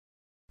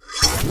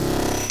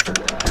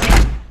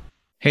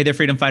Hey there,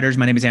 freedom fighters.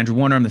 My name is Andrew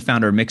Warner. I'm the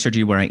founder of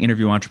Mixergy, where I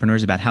interview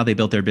entrepreneurs about how they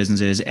built their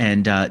businesses.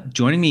 And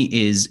joining me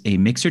is a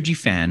Mixergy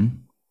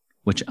fan,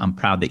 which I'm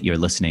proud that you're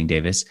listening,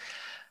 Davis.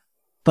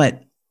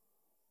 But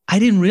I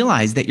didn't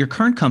realize that your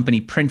current company,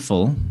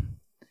 Printful,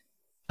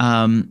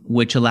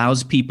 which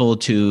allows people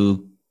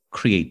to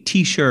create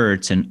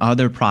T-shirts and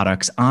other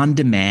products on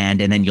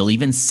demand, and then you'll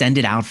even send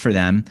it out for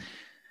them.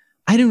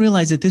 I didn't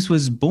realize that this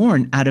was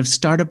born out of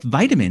Startup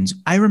Vitamins.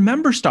 I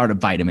remember Startup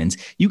Vitamins.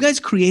 You guys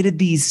created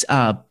these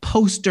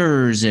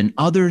posters and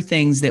other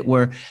things that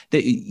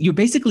you're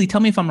basically,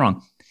 tell me if I'm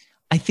wrong.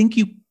 I think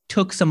you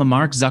took some of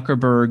Mark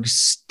Zuckerberg's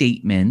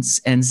statements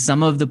and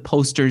some of the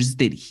posters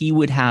that he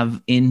would have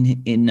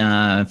in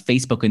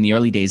Facebook in the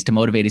early days to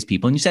motivate his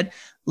people. And you said,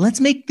 let's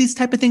make this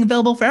type of thing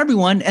available for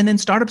everyone. And then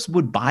startups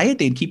would buy it.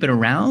 They'd keep it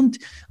around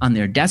on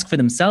their desk for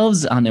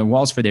themselves, on their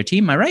walls for their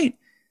team. Am I right?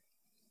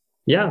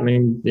 Yeah,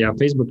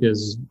 Facebook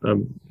is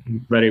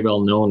very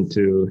well known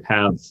to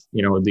have,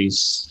 these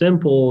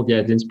simple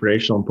yet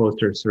inspirational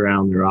posters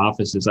around their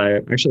offices. I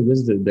actually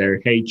visited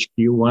their HQ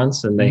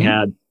once, and they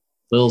had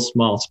little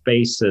small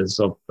spaces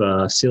of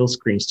silk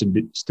screen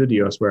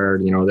studios where,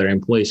 their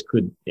employees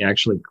could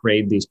actually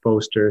create these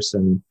posters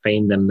and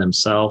paint them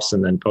themselves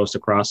and then post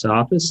across the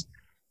office.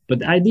 But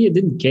the idea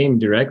didn't came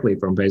directly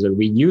from Facebook.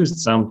 We used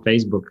some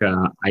Facebook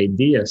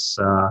ideas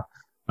for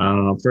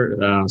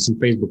some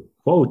Facebook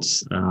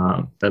quotes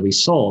that we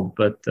sold.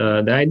 But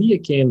the idea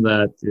came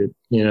that,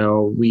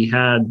 we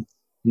had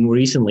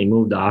recently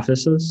moved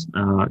offices.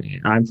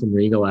 I'm from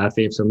Riga,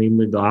 Latvia, so we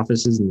moved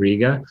offices in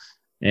Riga.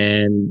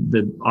 And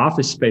the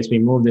office space we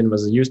moved in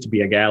used to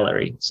be a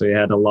gallery. So it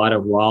had a lot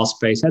of wall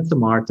space, had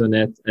some art on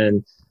it.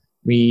 And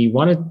we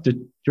wanted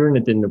to turn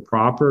it into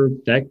proper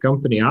tech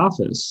company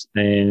office.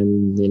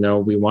 And,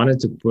 we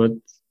wanted to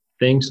put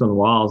things on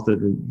walls that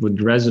would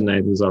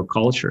resonate with our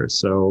culture.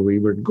 So we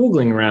were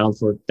Googling around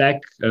for tech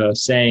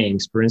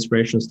sayings, for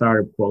inspirational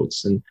startup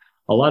quotes. And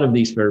a lot of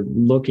these were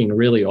looking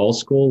really old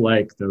school,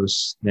 like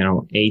those,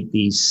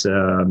 80s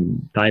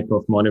type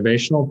of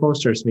motivational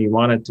posters. We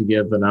wanted to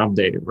give an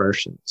updated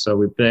version. So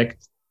we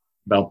picked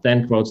about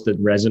 10 quotes that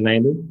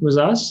resonated with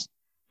us.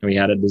 And we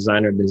had a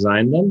designer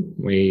design them.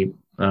 We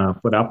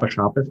put up a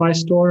Shopify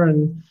store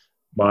and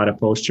bought a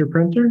poster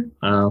printer.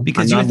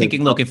 Because you're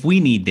thinking, look, if we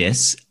need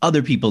this,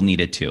 other people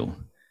need it too.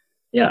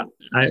 Yeah.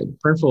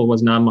 Printful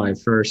was not my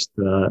first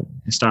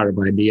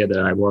startup idea that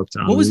I worked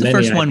on. What was the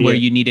first one where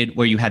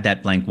you had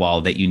that blank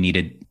wall that you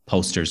needed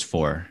posters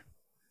for?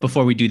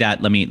 Before we do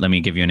that, let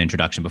me give you an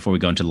introduction before we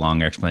go into the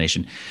longer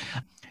explanation.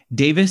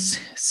 Davis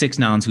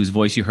Sixnons, whose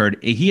voice you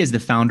heard, he is the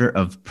founder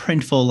of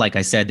Printful. Like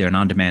I said, they're an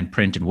on-demand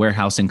print and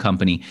warehousing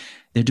company.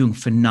 They're doing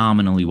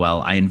phenomenally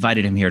well. I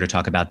invited him here to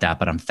talk about that,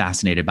 but I'm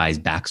fascinated by his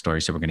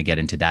backstory. So we're going to get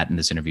into that in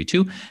this interview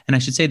too. And I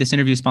should say this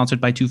interview is sponsored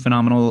by two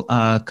phenomenal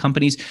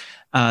companies.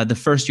 The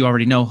first, you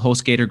already know,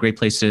 HostGator, great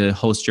place to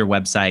host your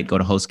website. Go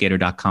to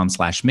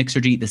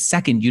hostgator.com/Mixergy. The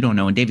second, you don't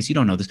know, and Davis, you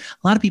don't know this.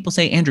 A lot of people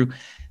say, Andrew,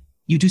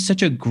 you do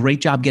such a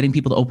great job getting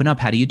people to open up.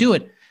 How do you do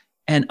it?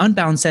 And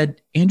Unbound said,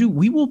 Andrew,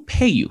 we will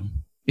pay you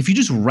if you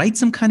just write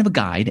some kind of a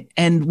guide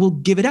and we'll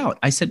give it out.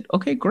 I said,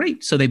 okay,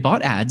 great. So they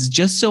bought ads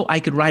just so I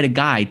could write a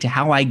guide to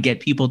how I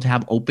get people to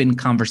have open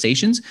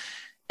conversations.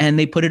 And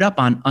they put it up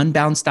on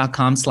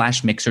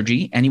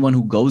unbounce.com/Mixergy. Anyone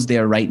who goes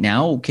there right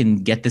now can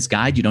get this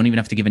guide. You don't even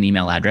have to give an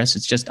email address.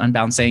 It's just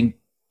Unbound saying,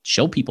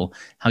 show people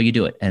how you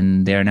do it.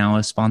 And they're now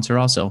a sponsor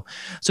also.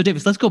 So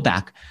Davis, let's go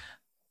back.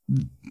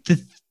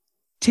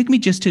 Take me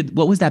just to,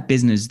 what was that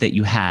business that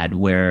you had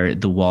where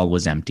the wall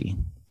was empty?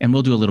 And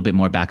we'll do a little bit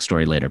more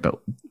backstory later, but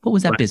what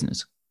was that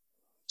business?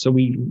 So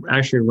we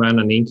actually ran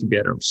an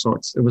incubator of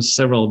sorts. It was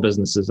several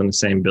businesses in the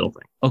same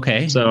building.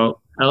 Okay.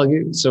 So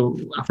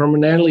from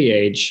an early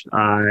age,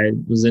 I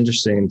was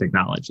interested in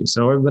technology.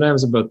 So when I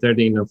was about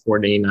 13 or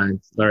 14, I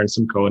learned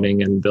some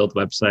coding and built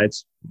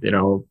websites,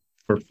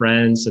 for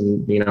friends,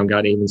 and,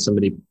 got even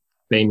somebody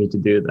pay me to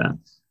do that.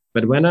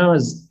 But when I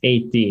was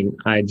 18,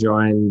 I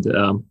joined,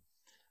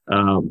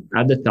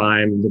 at the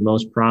time, the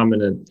most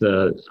prominent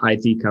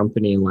IT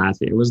company in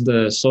Latvia. It was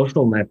the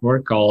social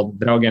network called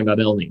Draugiem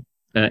Vadelni.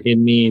 It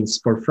means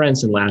for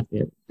friends in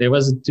Latvia.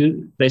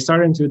 They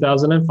started in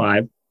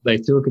 2005. They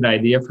took the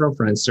idea from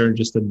Friendster,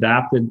 just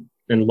adapted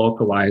and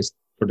localized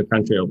for the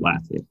country of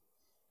Latvia.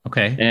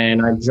 Okay.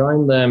 And I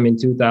joined them in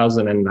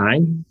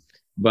 2009.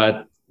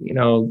 But,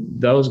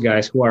 those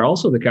guys who are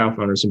also the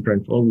co-founders in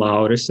Printful,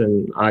 Lauris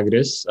and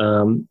Agris,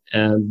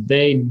 and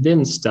they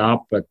didn't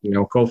stop, but,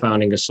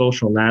 co-founding a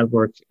social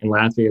network in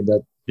Latvia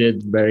that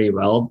did very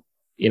well.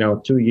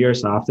 2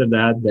 years after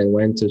that, they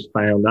went to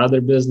found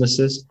other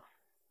businesses.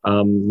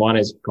 One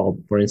is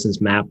called, for instance,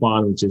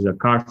 MapOn, which is a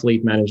car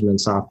fleet management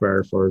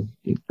software for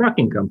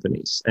trucking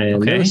companies,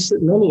 and there's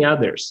many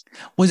others.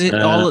 Was it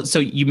all? So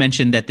you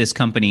mentioned that this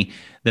company,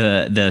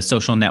 the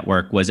social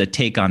network, was a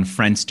take on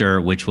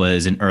Friendster, which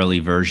was an early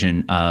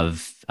version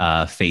of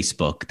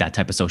Facebook, that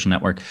type of social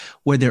network.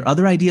 Were there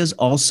other ideas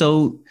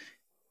also,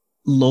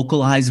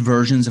 localized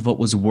versions of what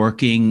was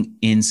working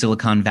in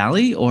Silicon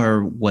Valley,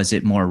 or was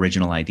it more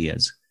original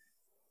ideas?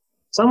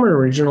 Some are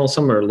original,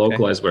 some are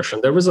localized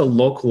version. There was a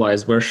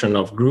localized version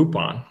of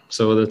Groupon.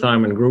 So at the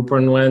time when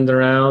Groupon went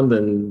around,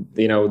 and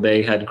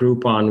they had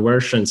Groupon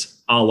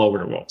versions all over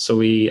the world. So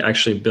we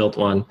actually built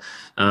one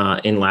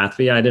in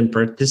Latvia. I didn't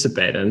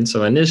participate in.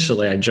 So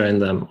initially I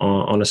joined them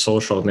on a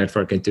social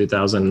network in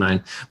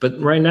 2009. But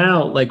right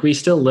now, like, we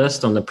still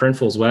list on the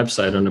Printful's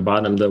website on the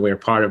bottom that we're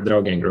part of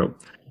Drogen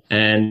Group.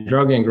 And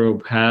Drogen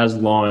Group has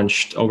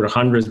launched over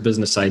 100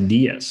 business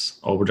ideas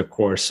over the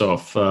course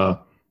of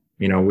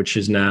which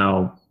is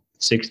now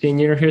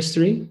 16-year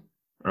history.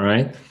 All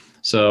right.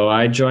 So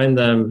I joined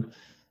them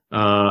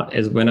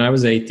when I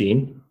was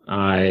 18.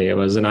 I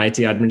was an IT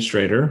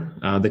administrator.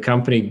 The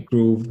company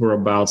grew for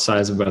about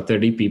size of about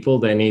 30 people.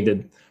 They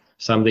needed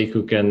somebody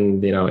who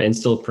can,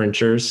 install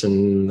printers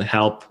and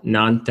help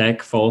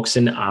non-tech folks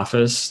in the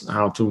office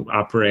how to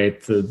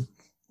operate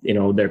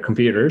their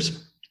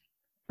computers.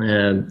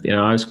 And,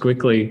 I was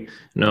quickly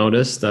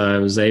noticed I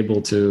was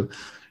able to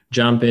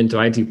jump into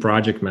IT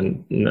project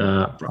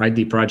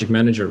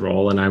manager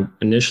role. And I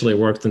initially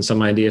worked on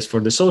some ideas for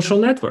the social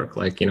network,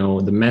 like, the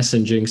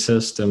messaging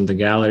system, the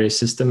gallery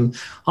system,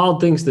 all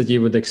things that you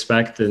would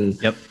expect in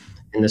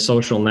the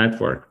social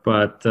network.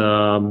 But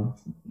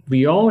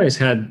we always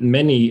had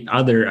many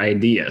other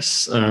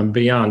ideas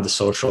beyond the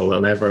social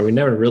network. We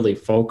never really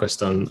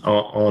focused on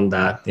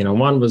that.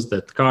 One was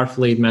the car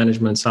fleet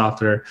management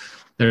software.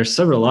 There are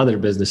several other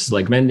businesses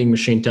like vending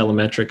machine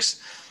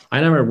telemetrics. I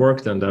never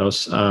worked on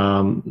those,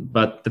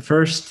 but the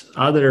first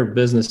other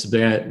business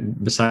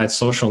besides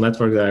social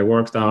network that I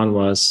worked on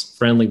was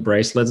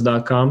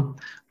friendlybracelets.com,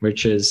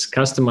 which is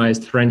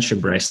customized friendship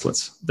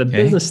bracelets. The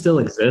business still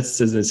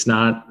exists, as it's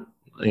not,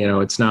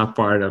 it's not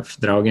part of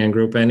Drogen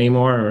Group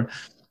anymore.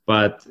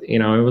 But, it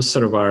was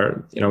sort of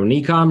our, an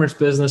e-commerce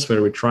business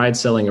where we tried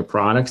selling a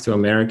product to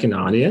American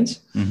audience.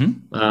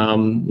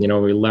 Mm-hmm.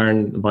 We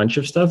learned a bunch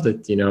of stuff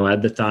that,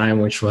 at the time,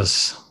 which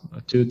was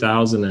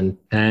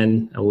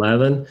 2010,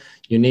 11,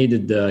 you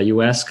needed the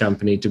U.S.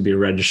 company to be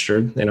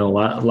registered. A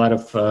lot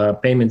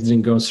of payments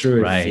didn't go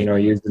through if, you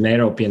used an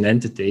European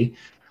entity.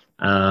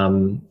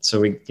 So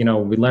we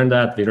learned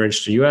that. We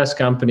registered a U.S.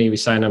 company. We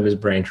signed up with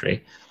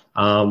Braintree.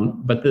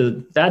 But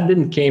that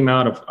didn't came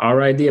out of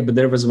our idea, but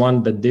there was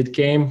one that did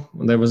came.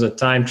 There was a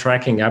time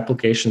tracking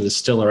application that's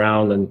still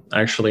around, and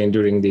actually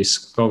during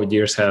these COVID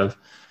years have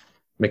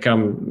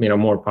become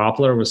more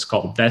popular. It was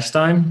called Best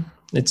Time.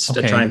 It's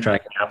a time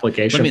tracking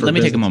application. Let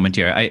me take a moment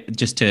here.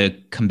 Just to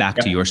come back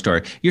to your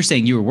story. You're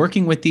saying you were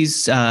working with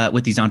these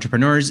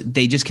entrepreneurs.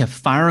 They just kept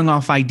firing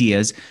off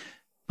ideas.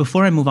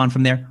 Before I move on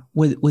from there,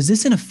 was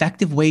this an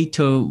effective way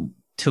to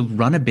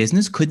run a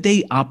business? Could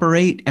they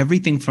operate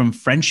everything from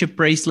friendship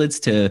bracelets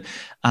to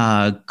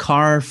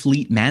car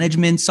fleet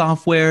management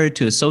software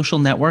to a social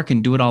network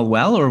and do it all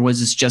well? Or was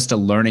this just a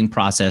learning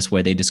process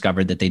where they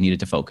discovered that they needed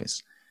to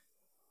focus?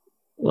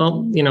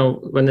 Well,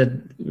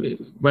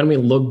 when we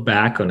look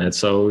back on it,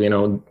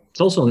 so,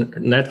 social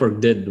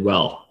network did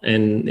well.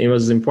 And it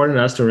was important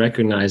to us to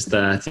recognize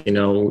that,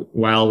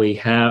 while we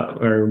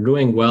are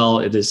doing well,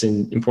 it is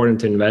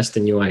important to invest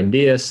in new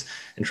ideas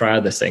and try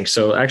other things.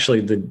 So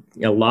actually,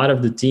 a lot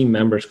of the team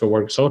members who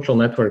worked social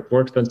network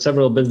worked on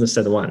several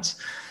businesses at once.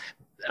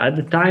 At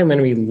the time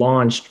when we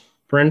launched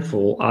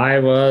Printful, I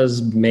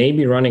was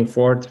maybe running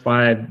 4 to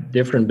 5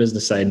 different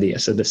business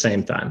ideas at the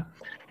same time.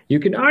 You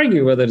can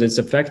argue whether it's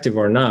effective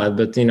or not,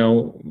 but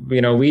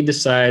we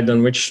decide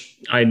on which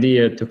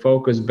idea to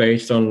focus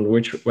based on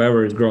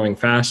whichever is growing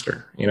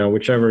faster.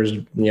 Whichever is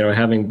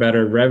having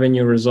better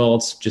revenue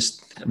results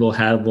just will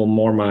have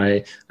more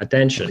my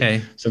attention.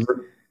 Okay. So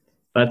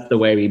that's the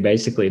way we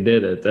basically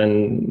did it.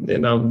 And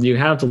you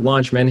have to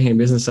launch many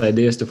business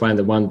ideas to find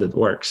the one that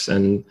works.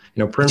 And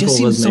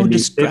Printful was maybe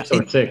 6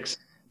 or 6.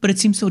 But it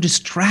seems so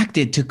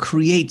distracted to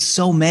create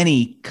so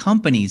many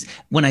companies.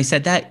 When I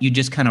said that, you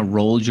just kind of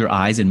rolled your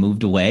eyes and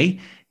moved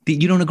away.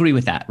 You don't agree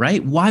with that,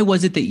 right? Why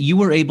was it that you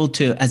were able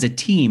to, as a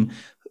team,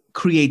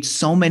 create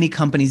so many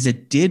companies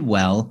that did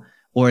well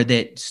or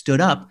that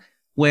stood up,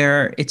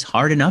 where it's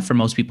hard enough for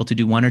most people to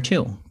do 1 or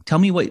 2? Tell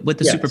me what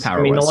the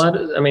superpower was.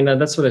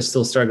 That's what I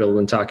still struggle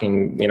when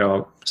talking,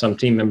 some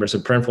team members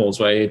of Printful,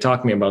 where you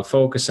talk to me about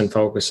focus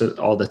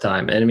all the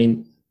time.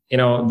 And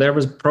there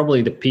was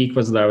probably the peak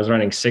was that I was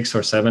running 6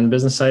 or 7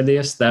 business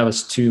ideas. That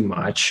was too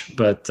much,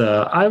 but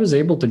I was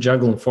able to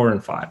juggle in 4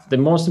 and 5. The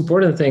most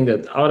important thing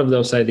that out of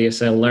those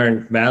ideas, I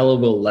learned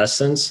valuable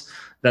lessons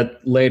that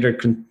later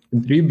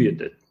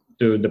contributed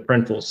to the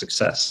Printful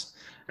success.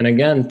 And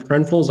again,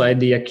 Printful's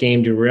idea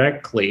came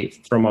directly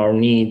from our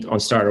need on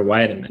starter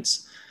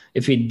vitamins.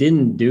 If we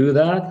didn't do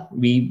that,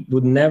 we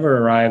would never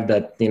arrive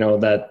at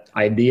that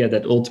idea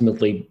that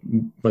ultimately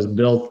was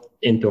built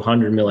into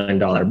 $100 million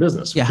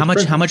business. Yeah. How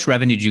much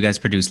revenue did you guys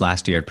produce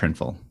last year at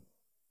Printful?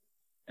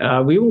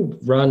 We will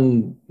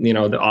run,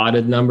 the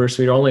audit numbers.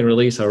 We only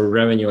release our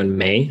revenue in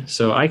May.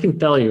 So I can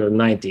tell you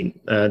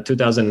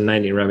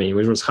 2019 revenue,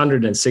 which was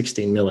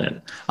 116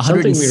 million.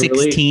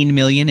 116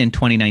 million in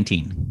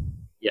 2019.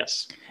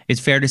 Yes. It's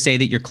fair to say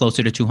that you're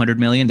closer to 200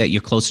 million, that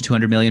you're close to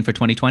 200 million for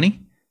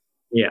 2020?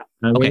 Yeah.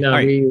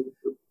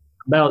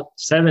 about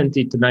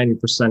 70 to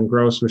 90%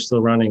 gross. We're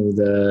still running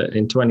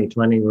in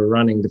 2020, we're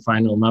running the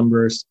final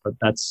numbers, but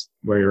that's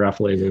where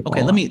roughly we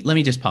Okay, let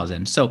me just pause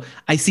in. So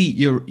I see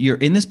you're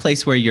in this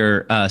place where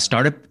your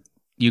startup,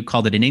 you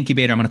called it an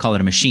incubator. I'm going to call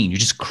it a machine. You're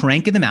just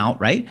cranking them out,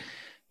 right?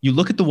 You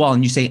look at the wall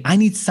and you say, I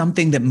need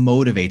something that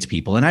motivates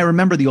people. And I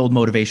remember the old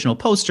motivational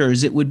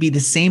posters. It would be the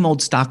same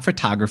old stock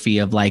photography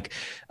of like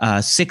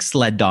 6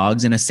 sled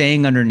dogs and a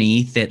saying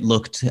underneath that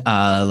looked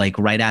like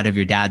right out of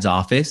your dad's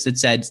office. It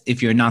said,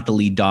 if you're not the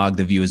lead dog,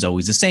 the view is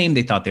always the same.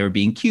 They thought they were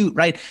being cute,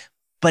 right?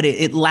 But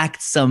it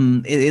lacked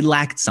something.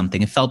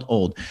 It felt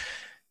old.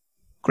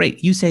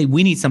 Great. You say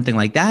we need something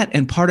like that.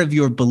 And part of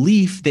your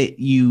belief that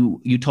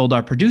you told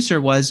our producer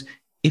was,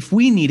 if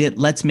we need it,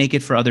 let's make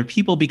it for other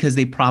people because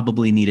they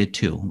probably need it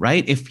too,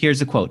 right?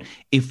 Here's a quote,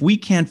 if we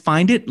can't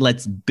find it,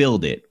 let's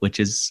build it, which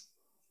is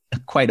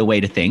quite a way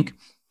to think.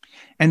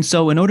 And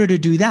so in order to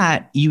do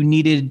that,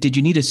 did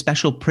you need a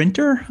special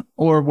printer,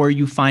 or were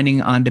you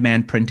finding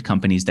on-demand print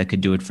companies that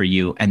could do it for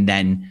you and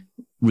then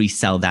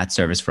resell that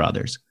service for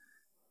others?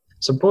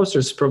 So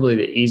posters is probably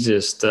the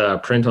easiest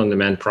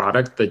print-on-demand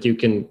product that you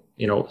can,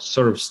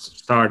 sort of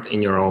start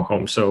in your own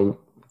home. So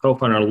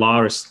co-founder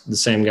Lars, the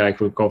same guy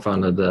who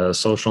co-founded the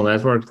social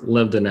network,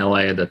 lived in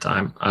LA at the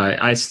time.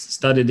 I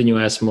studied in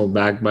US, moved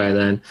back by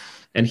then,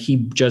 and he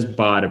just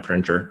bought a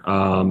printer.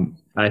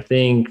 I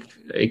think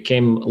it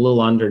came a little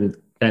under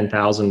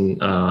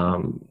 10,000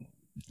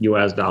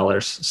 US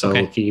dollars. So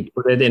okay. He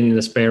put it in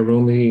the spare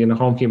room in the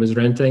home he was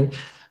renting.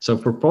 So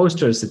for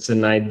posters, it's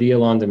an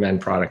ideal on-demand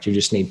product. You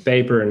just need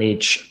paper, and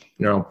each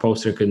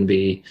poster can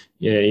be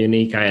a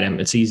unique item.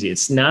 It's easy.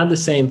 It's not the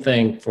same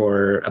thing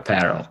for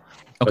apparel.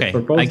 Okay,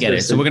 I get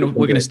it. So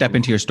we're gonna step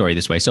into your story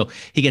this way. So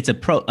he gets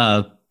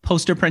a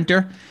poster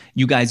printer.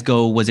 You guys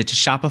go, was it to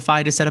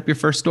Shopify to set up your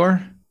first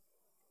store?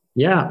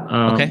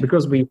 Yeah, okay.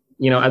 Because we,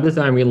 at the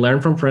time we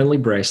learned from Friendly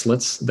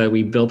Bracelets that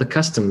we built a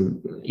custom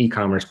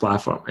e-commerce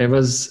platform. It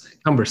was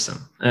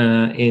cumbersome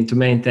and to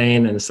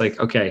maintain, and it's like,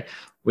 okay,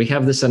 we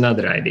have this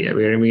another idea.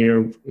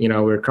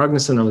 We're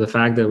cognizant of the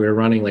fact that we're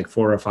running like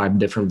 4 or 5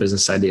 different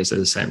business ideas at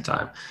the same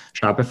time.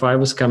 Shopify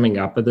was coming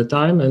up at the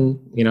time, and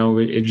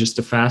it's just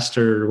a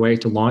faster way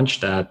to launch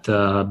that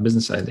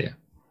business idea.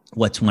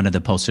 What's one of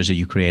the posters that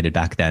you created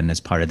back then as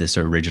part of this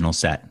original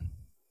set?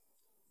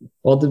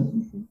 Well,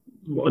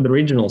 the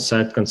original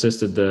set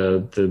consisted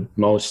the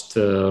most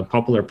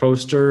popular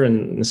poster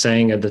and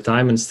saying at the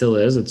time, and still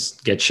is, it's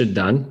 "Get Shit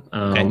Done,"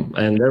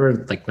 and there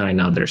were like 9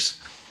 others.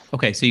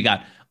 Okay, so you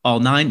got all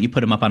 9, you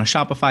put them up on a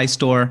Shopify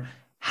store.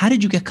 How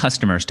did you get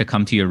customers to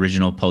come to your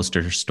original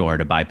poster store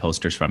to buy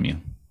posters from you?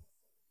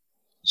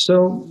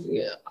 So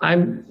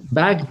I'm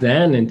back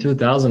then in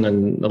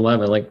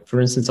 2011, like for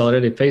instance,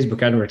 already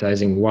Facebook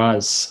advertising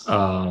was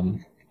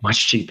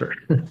much cheaper.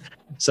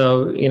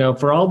 So,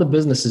 for all the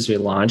businesses we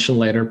launched and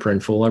later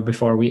Printful or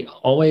before, we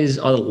always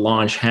at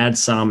launch had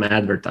some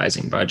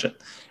advertising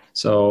budget.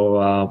 So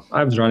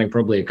I was running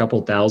probably a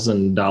couple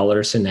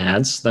 $1,000s in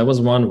ads. That was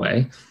one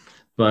way.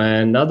 But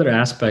another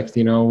aspect,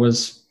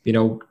 was,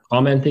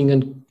 commenting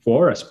in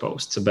forest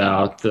posts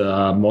about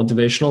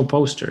motivational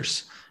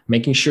posters,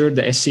 making sure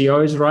the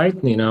SEO is right,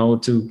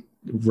 to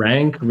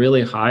rank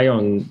really high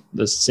on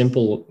the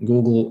simple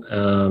Google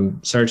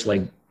search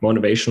like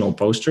motivational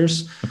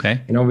posters.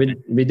 Okay.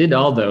 We did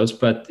all those,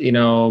 but,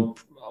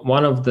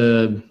 one of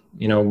the,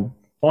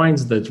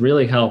 points that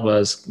really help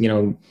us,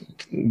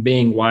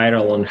 being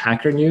viral on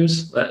Hacker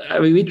News.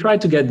 We tried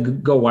to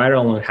go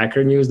viral on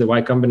Hacker News, the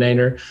Y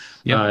Combinator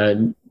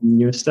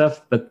new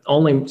stuff, but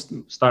only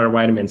Starter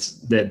Vitamins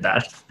did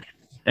that.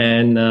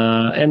 And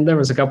there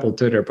was a couple of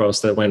Twitter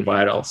posts that went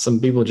viral.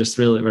 Some people just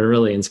were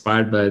really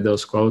inspired by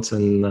those quotes,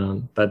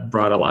 and that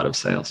brought a lot of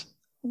sales.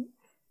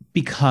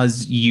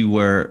 Because did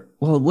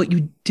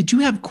you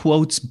have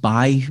quotes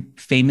by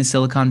famous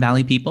Silicon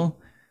Valley people?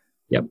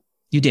 Yep.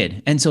 You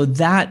did. And so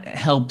that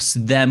helps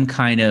them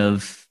kind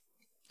of,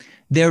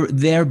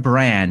 their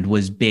brand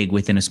was big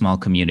within a small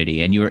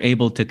community, and you were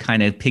able to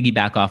kind of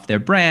piggyback off their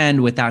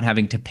brand without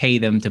having to pay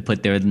them to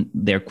put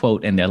their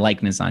quote and their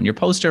likeness on your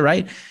poster,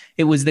 right?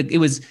 It was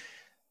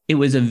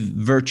a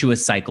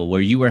virtuous cycle where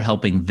you were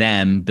helping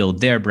them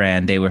build their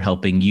brand. They were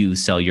helping you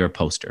sell your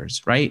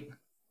posters, right?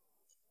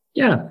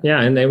 Yeah.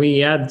 And then we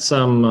had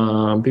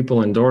some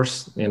people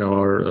endorse,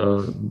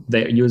 or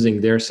they're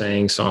using their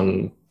sayings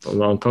on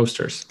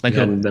posters, like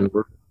and then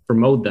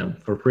promote them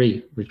for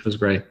free, which was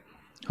great.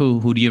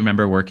 Who do you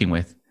remember working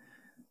with?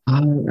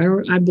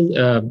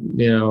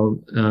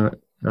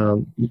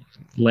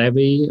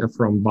 Levy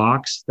from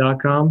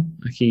Box.com.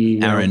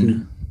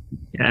 Aaron.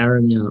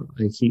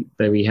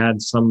 We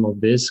had some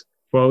of these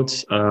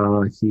quotes.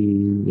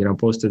 He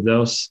posted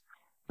those.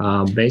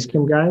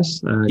 Basecamp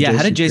guys.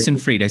 How did Jason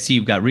Fried? I see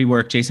you've got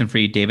Rework, Jason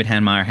Fried, David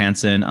Hanmeyer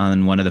Hansen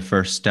on one of the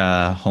first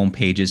home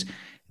pages.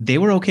 They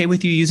were okay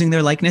with you using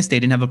their likeness? They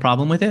didn't have a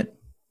problem with it?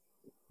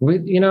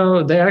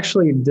 They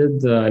actually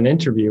did an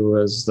interview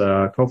as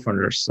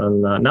co-founders,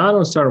 and not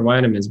on Starter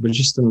Vitamins, but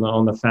just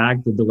on the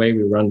fact that the way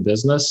we run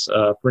business.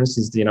 For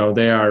instance,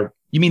 they are.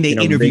 You mean they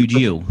interviewed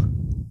you?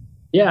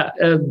 Yeah,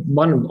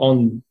 one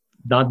on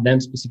not them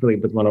specifically,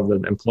 but one of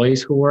the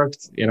employees who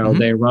worked,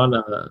 they run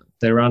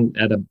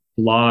at a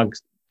blog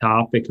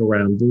topic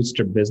around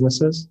bootstrap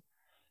businesses.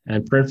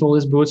 And Printful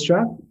is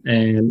bootstrap,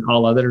 and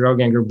all other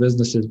Rogan Group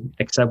businesses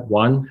except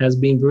one has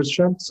been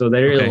bootstrapped. So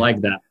they really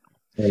like that.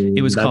 And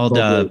it was called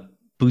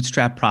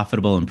Bootstrap,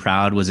 Profitable, and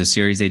Proud was a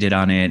series they did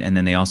on it. And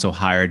then they also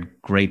hired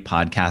great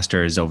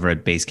podcasters over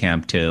at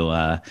Basecamp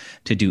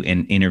to do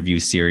an interview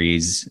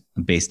series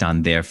based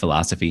on their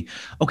philosophy.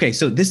 Okay,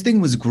 so this thing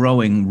was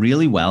growing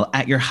really well.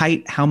 At your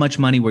height, how much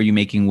money were you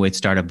making with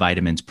Startup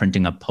Vitamins,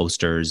 printing up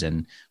posters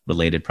and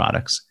related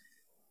products?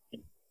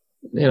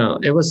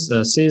 It was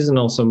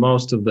seasonal, so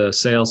most of the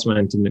sales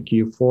went in the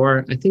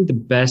Q4. I think the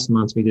best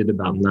months we did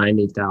about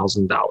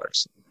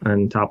 $90,000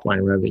 in top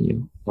line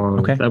revenue.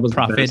 Okay. That was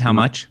profit. How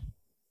much?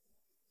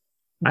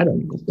 I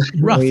don't know.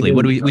 Roughly.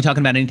 What are we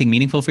talking about? Anything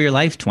meaningful for your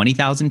life?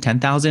 20,000,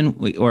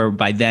 10,000, or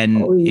by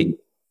then? We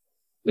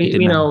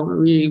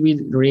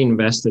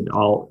reinvested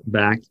all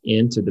back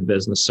into the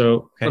business.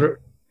 So,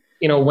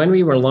 when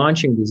we were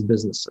launching these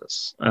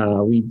businesses,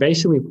 we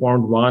basically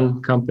formed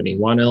one company,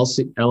 one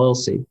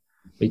LLC.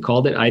 We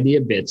called it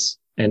Idea Bits,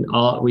 and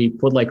we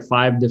put like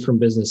 5 different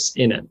businesses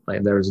in it.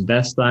 Like there was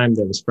Best Time,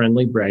 there was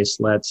Friendly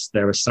Bracelets,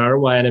 there was Startup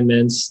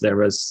Vitamins, there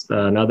was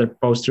another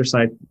poster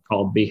site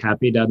called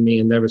BeHappy.me,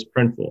 and there was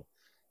Printful.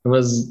 It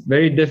was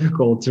very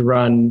difficult to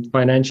run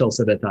financials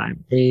at the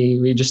time.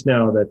 We just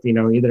know that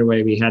either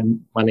way we had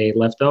money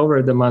left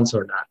over the months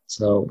or not.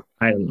 So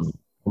I don't know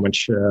how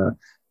much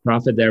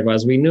profit there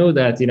was. We knew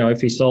that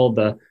if we sold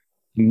the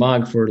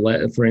mug for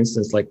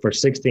instance, like for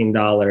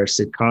 $16,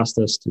 it cost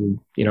us to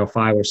 $5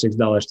 or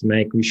 $6 to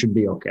make, we should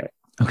be okay.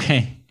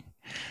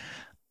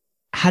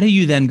 How do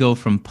you then go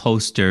from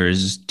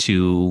posters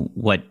to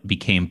what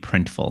became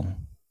Printful?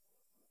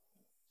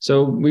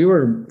 So we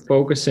were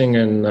focusing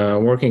and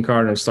working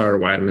hard on Startup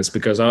Vitamins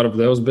because out of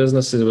those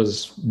businesses it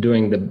was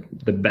doing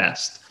the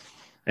best.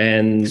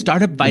 And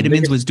Startup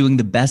Vitamins was doing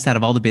the best out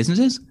of all the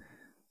businesses?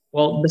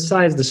 Well,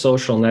 besides the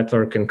social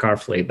network and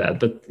Carfleet, but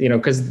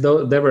because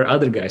there were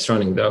other guys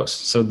running those.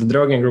 So the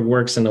Drogen Group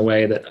works in a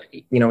way that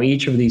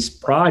each of these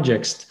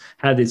projects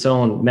had its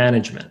own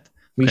management.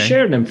 We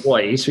shared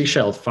employees, we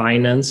shared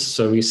finance,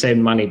 so we saved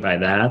money by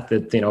that.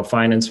 That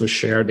finance was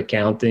shared,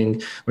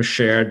 accounting was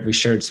shared. We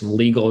shared some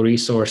legal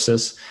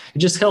resources. It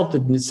just helped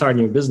to start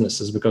new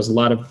businesses because a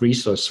lot of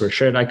resources were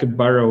shared. I could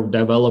borrow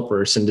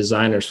developers and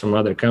designers from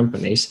other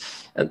companies.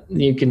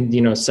 You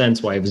can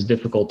sense why it was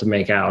difficult to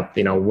make out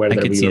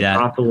whether we were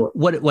profitable.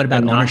 What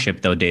about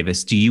ownership though,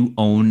 Davis? Do you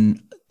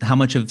own? How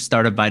much of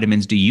Startup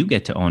Vitamins do you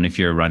get to own if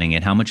you're running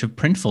it? How much of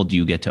Printful do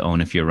you get to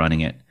own if you're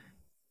running it?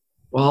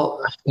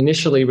 Well,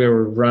 initially we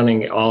were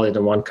running all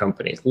in one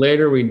company.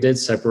 Later we did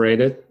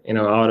separate it,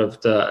 out of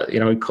the,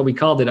 we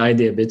called it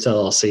Idea Bits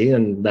LLC,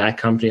 and that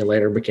company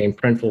later became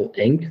Printful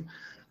Inc.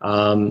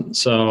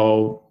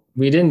 So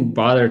we didn't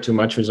bother too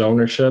much with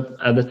ownership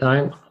at the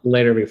time.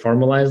 Later we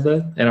formalized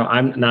it.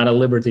 I'm not at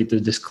liberty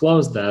to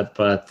disclose that,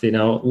 but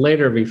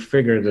later we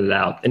figured it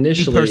out.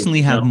 Initially, you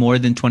personally have more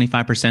than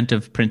 25%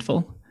 of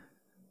Printful?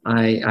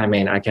 I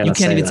mean, I cannot. You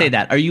can't even say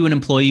that. Are you an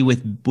employee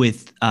with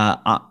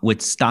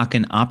stock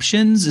and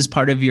options as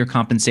part of your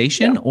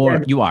compensation,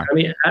 or you are? I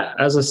mean,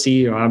 as a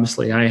CEO,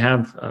 obviously, I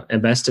have a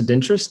vested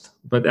interest,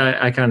 but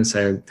I can't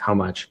say how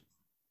much.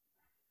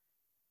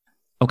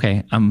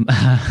 Okay,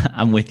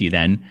 I'm with you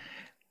then.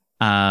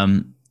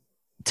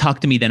 Talk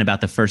to me then about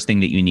the first thing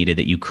that you needed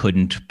that you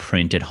couldn't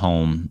print at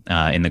home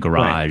in the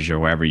garage or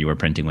wherever you were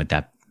printing with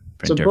that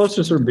printer. So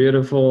posters were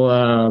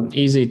beautiful,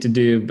 easy to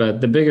do,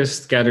 but the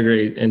biggest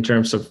category in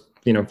terms of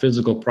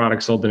physical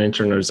products sold on the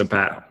internet is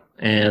apparel,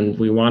 and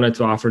we wanted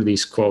to offer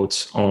these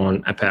quotes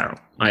on apparel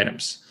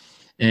items,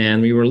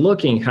 and we were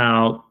looking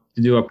how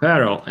to do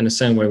apparel in the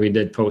same way we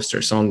did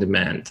posters on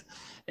demand,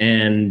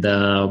 and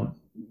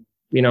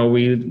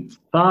we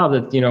thought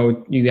that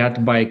you had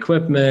to buy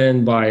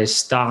equipment, buy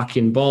stock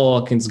in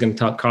bulk, and it's going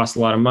to cost a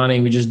lot of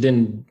money. We just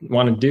didn't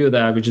want to do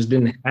that. We just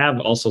didn't have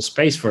also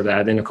space for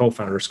that in a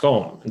co-founder's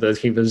home that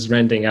he was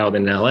renting out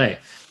in LA.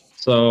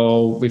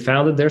 So we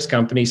found that there's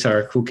companies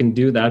who can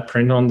do that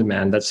print on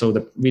demand.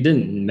 We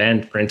didn't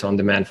meant print on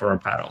demand for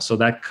apparel. So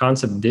that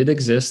concept did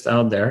exist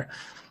out there.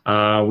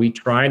 We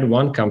tried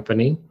one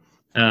company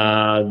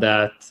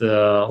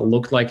that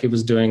looked like it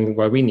was doing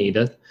what we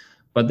needed,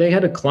 but they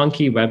had a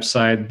clunky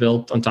website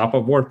built on top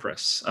of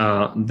WordPress.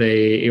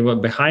 It was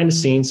behind the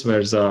scenes.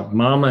 There's a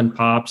mom and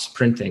pop's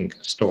printing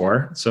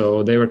store.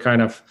 So they were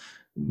kind of,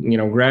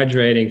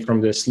 graduating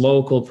from this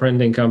local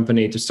printing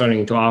company to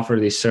starting to offer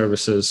these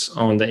services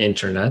on the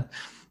internet.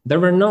 There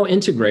were no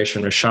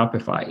integration with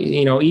Shopify.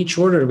 Each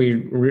order we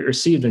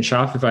received in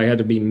Shopify had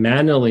to be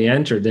manually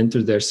entered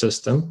into their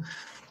system.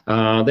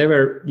 They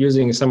were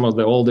using some of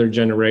the older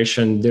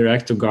generation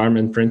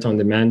direct-to-garment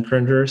print-on-demand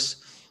printers.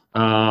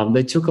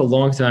 They took a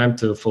long time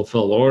to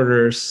fulfill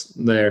orders.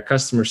 Their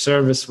customer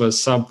service was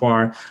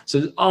subpar.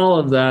 So all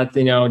of that,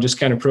 just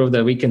kind of proved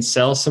that we can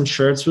sell some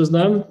shirts with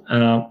them.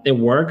 It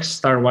works.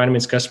 Startup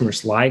Vitamins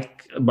customers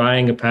like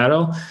buying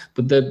apparel,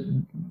 but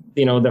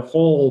the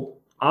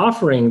whole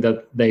offering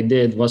that they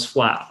did was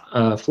flawed.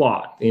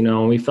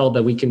 We felt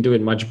that we can do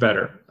it much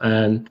better.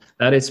 And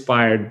that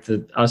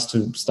inspired us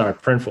to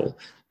start Printful,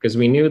 because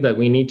we knew that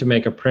we need to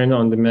make a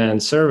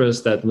print-on-demand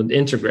service that would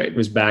integrate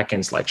with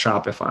backends like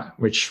Shopify,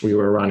 which we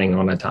were running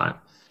on at the time.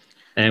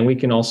 And we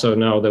can also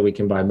know that we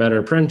can buy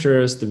better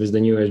printers with the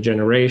newest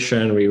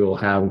generation. We will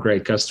have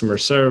great customer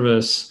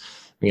service.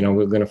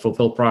 We're going to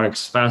fulfill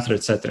products faster,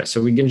 et cetera.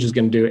 So we're just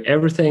going to do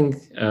everything.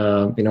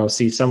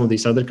 See some of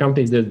these other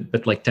companies did,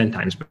 but like 10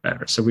 times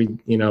better. So we,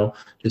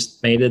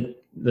 just made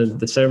it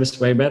the service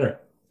way better.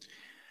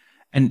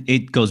 And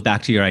it goes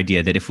back to your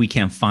idea that if we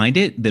can't find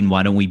it, then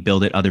why don't we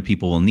build it? Other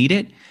people will need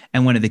it.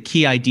 And one of the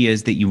key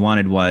ideas that you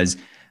wanted was,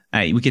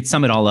 we could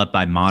sum it all up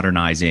by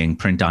modernizing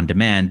print on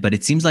demand, but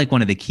it seems like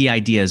one of the key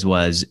ideas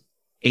was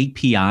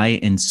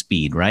API and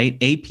speed, right?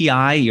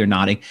 API, you're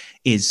nodding,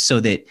 is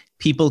so that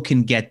people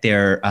can get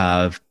their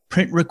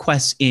print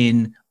requests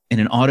in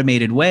an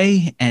automated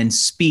way, and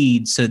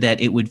speed so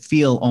that it would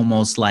feel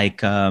almost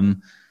like,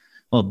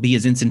 be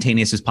as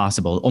instantaneous as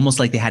possible, almost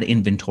like they had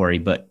inventory,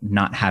 but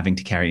not having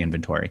to carry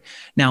inventory.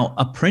 Now,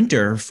 a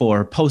printer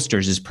for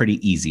posters is pretty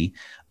easy.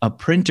 A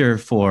printer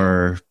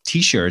for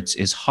t-shirts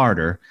is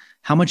harder.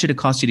 How much did it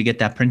cost you to get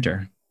that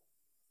printer?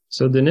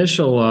 So the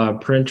initial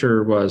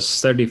printer was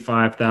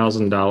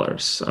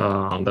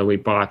 $35,000 that we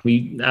bought.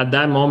 At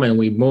that moment,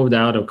 we moved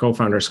out of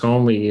co-founder's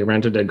home. We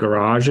rented a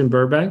garage in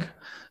Burbank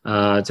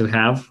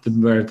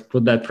to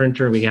put that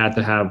printer. We had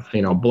to have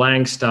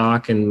blank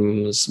stock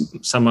and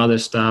some other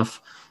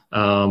stuff.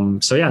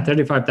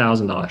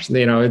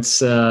 $35,000.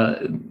 It's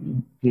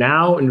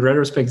now in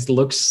retrospect, it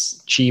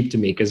looks cheap to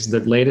me because the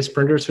latest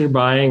printers we're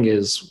buying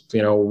is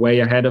way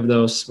ahead of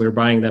those. We're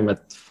buying them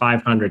at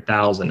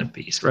 $500,000 a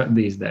piece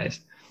these days.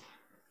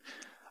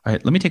 All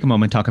right, let me take a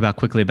moment and talk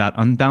quickly about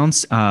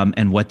Unbounce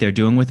and what they're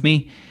doing with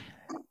me.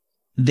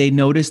 They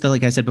noticed that,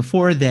 like I said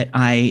before, that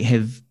I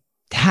have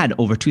had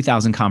over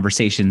 2,000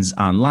 conversations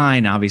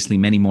online, obviously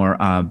many more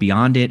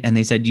beyond it. And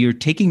they said, you're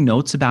taking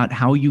notes about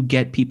how you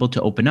get people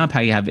to open up, how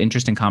you have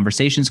interesting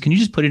conversations. Can you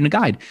just put it in a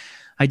guide?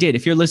 I did.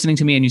 If you're listening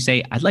to me and you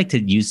say, I'd like to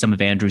use some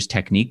of Andrew's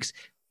techniques,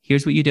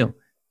 here's what you do.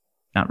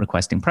 Not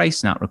requesting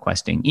price, not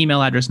requesting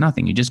email address,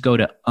 nothing. You just go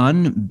to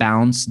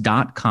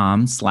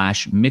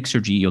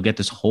unbounce.com/Mixergy. You'll get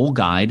this whole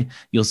guide.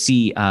 You'll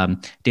see,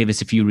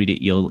 Davis, if you read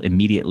it, you'll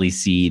immediately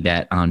see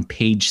that on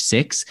page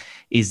 6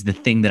 is the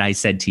thing that I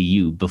said to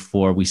you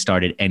before we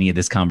started any of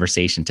this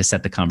conversation to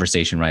set the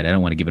conversation right. I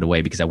don't want to give it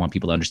away because I want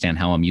people to understand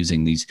how I'm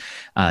using these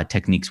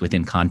techniques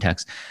within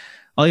context.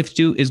 All you have to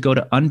do is go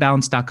to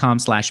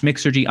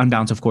unbounce.com/Mixergy.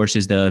 Unbounce, of course,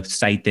 is the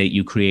site that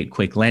you create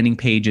quick landing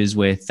pages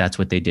with. That's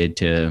what they did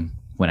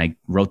when I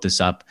wrote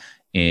this up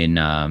in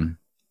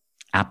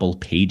Apple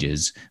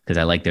Pages, because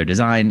I like their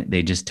design.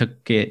 They just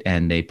took it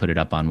and they put it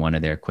up on one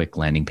of their quick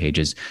landing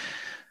pages.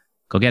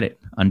 Go get it.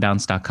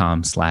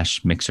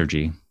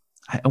 Unbounce.com/Mixergy.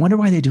 I wonder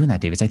why they're doing that,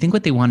 Davis. I think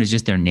what they want is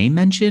just their name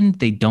mentioned.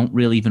 They don't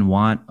really even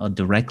want a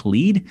direct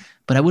lead,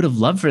 but I would have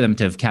loved for them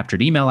to have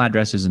captured email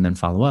addresses and then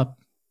follow up.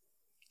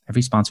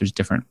 Every sponsor is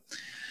different.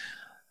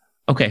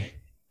 Okay.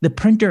 The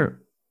printer,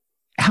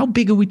 how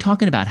big are we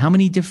talking about? How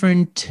many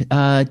different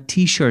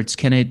t-shirts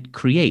can it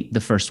create,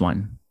 the first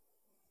one?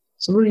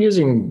 So we're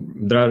using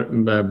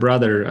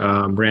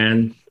Brother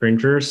brand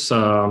printers.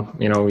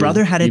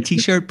 Brother had a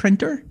t-shirt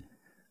printer?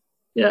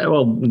 Yeah,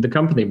 well, the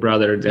company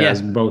Brother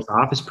has both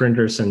office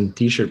printers and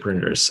t-shirt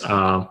printers.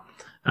 But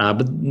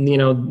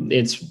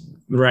it's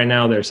right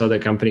now there's other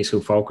companies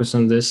who focus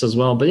on this as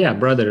well. But yeah,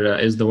 Brother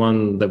is the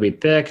one that we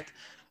picked.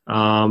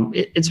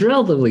 It's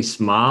relatively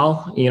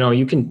small.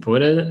 You can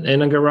put it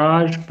in a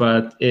garage,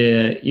 but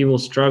you will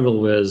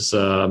struggle with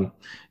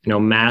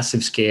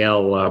massive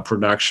scale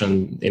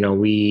production.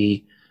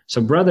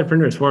 So Brother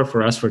printers worked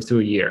for us for 2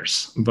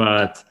 years,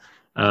 but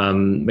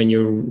when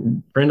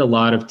you print a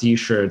lot of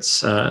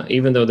t-shirts,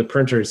 even though the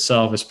printer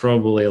itself is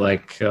probably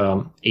like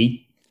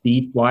 8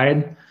 feet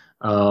wide,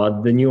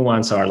 the new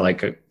ones are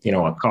like a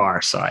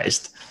car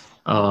sized.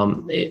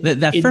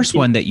 That first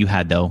one that you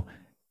had, though,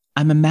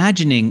 I'm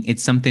imagining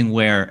it's something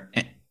where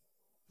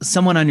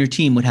someone on your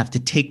team would have to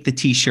take the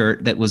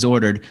t-shirt that was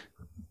ordered,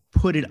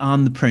 put it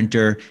on the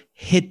printer,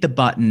 hit the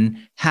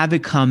button, have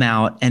it come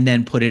out, and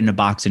then put it in a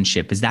box and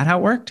ship. Is that how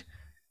it worked?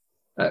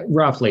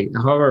 Roughly.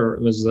 However,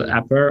 with the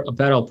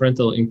apparel print,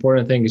 the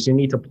important thing is you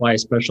need to apply a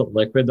special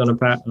liquid on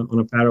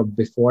apparel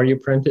before you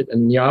print it,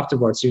 and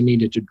afterwards you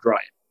needed to dry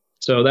it.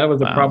 So that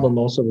was the problem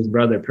also with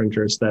Brother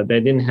printers, that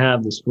they didn't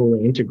have this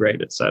fully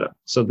integrated setup.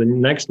 So the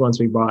next ones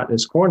we bought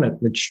is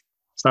Cornet, which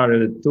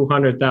started at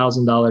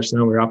 $200,000.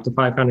 Now we're up to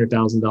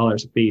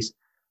 $500,000 a piece.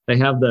 They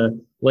have the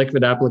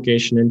liquid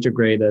application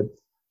integrated.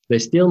 They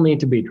still need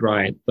to be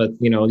dried, but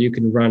you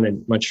can run it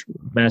much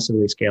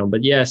massively scaled.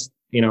 But yes,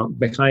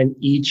 behind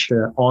each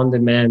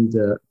on-demand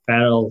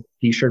apparel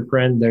t-shirt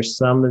print, there's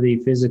somebody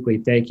physically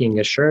taking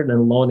a shirt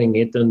and loading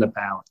it in the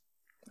pallet.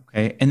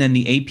 Okay, and then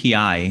the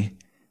API.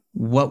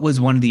 What was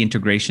one of the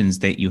integrations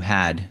that you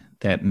had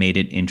that made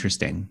it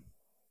interesting?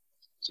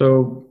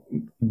 So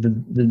the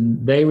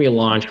day we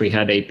launched, we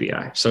had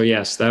API. So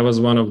yes, that was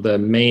one of the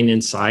main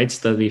insights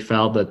that we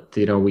felt that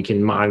we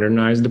can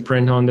modernize the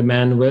print on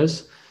demand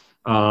with.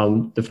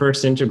 The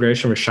first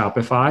integration with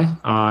Shopify.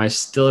 I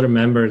still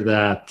remember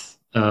that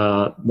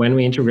when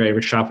we integrated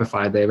with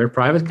Shopify, they were a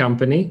private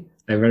company.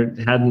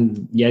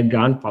 Hadn't yet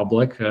gone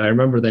public. I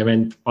remember they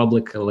went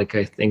public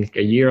I think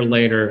a year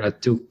later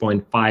at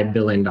 $2.5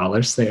 billion.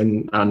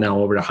 They're now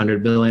over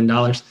 $100 billion.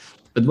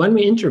 But when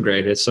we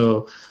integrated,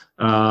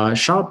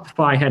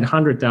 Shopify had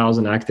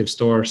 100,000 active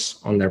stores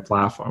on their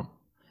platform.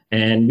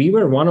 And we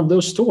were one of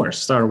those stores,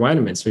 Star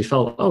Vitamins. We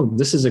felt,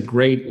 this is a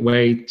great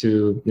way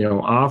to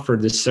offer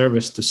this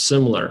service to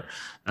similar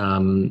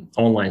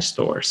online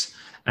stores.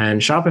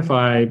 And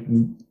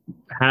Shopify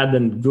had a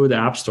good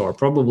app store,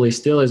 probably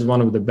still is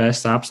one of the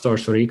best app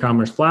stores for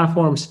e-commerce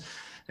platforms.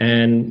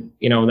 And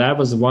that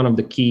was one of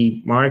the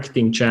key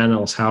marketing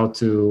channels, how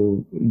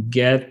to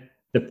get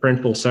the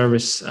Printful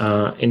service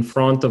in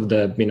front of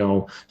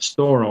the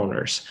store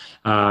owners.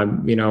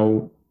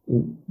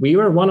 We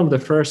were one of the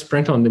first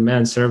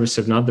print-on-demand service,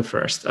 if not the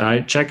first.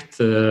 I checked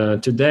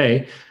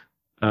today.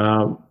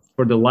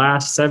 For the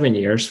last 7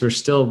 years, we're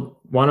still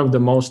one of the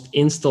most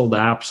installed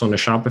apps on the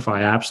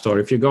Shopify App Store.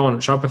 If you go on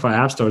Shopify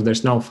App Store,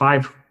 there's now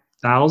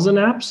 5,000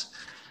 apps,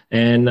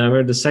 and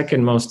we're the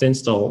second most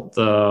installed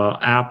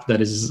app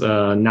that is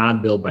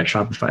not built by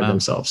Shopify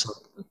themselves. So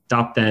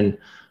top 10.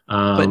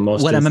 But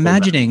what I'm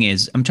imagining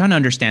is, I'm trying to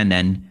understand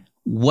then,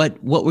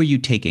 what were you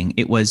taking?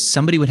 It was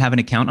somebody would have an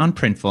account on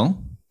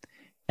Printful,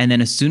 and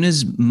then as soon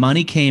as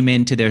money came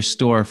into their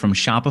store from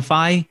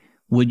Shopify,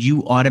 would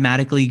you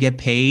automatically get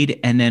paid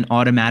and then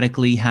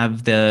automatically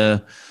have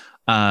the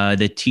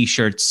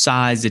t-shirt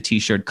size, the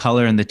t-shirt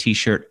color, and the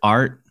t-shirt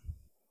art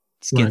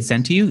get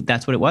sent to you?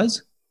 That's what it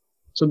was?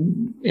 So,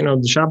 the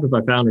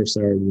Shopify founders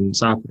are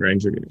software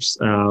engineers,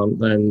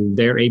 and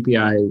their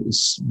API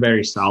is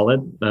very solid.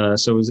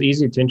 So it was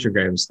easy to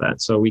integrate with that.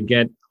 So we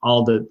get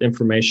all the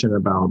information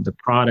about the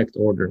product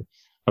order.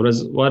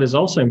 What is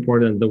also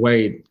important, the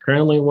way it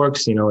currently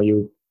works,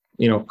 you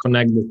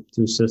connect the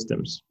two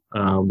systems.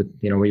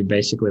 We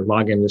basically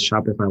log in with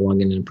Shopify,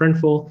 log in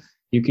Printful.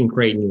 You can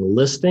create new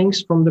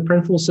listings from the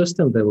Printful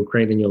system. They will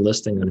create a new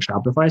listing on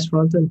Shopify's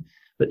front end.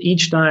 But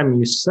each time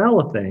you sell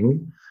a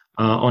thing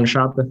on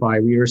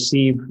Shopify, we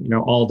receive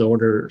all the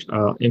order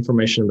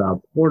information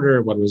about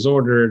order, what was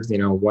ordered,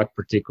 what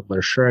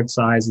particular shirt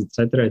size,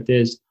 etc. it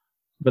is.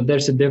 But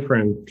there's a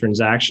different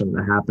transaction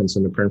that happens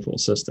in the Printful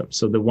system.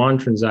 So the one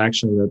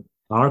transaction that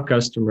our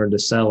customer, the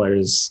seller,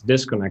 is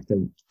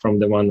disconnected from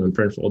the one on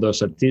Printful.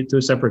 Those are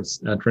two separate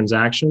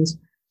transactions.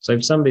 So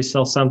if somebody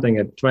sells something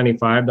at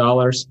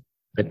 $25,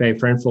 they pay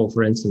Printful,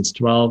 for instance,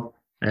 $12,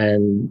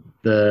 and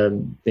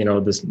the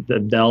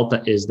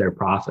delta is their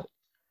profit.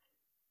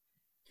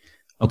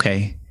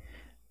 Okay.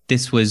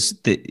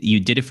 You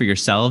did it for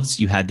yourselves.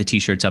 You had the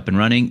t-shirts up and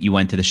running. You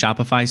went to the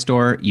Shopify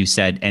store. You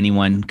said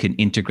anyone can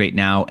integrate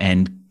now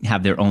and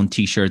have their own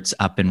t-shirts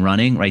up and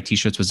running, right?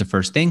 T-shirts was the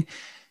first thing.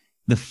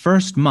 The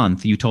first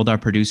month, you told our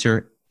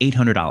producer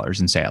 $800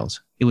 in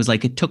sales. It was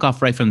like it took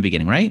off right from the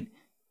beginning, right?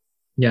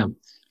 Yeah.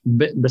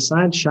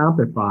 Besides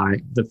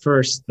Shopify, the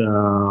first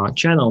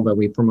channel that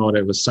we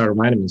promoted was Star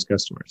Vitamins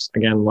customers.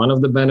 Again, one of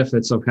the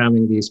benefits of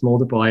having these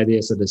multiple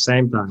ideas at the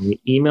same time,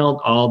 we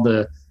emailed all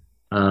the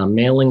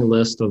mailing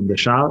list of the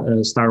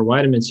Star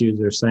Vitamins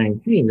users saying,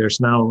 hey,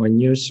 there's now a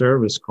new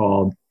service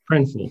called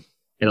Printful.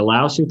 It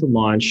allows you to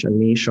launch a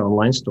niche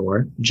online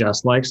store,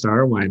 just like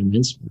Star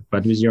Vitamins,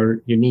 but with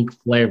your unique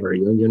flavor,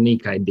 your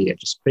unique idea.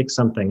 Just pick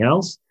something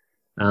else.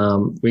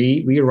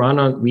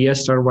 We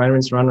as Star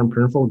Vitamins run on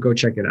Printful. Go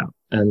check it out.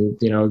 And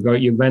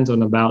you went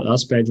on About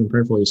Us page on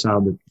Printful, you saw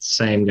the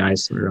same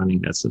guys who are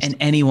running that system.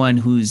 And anyone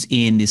who's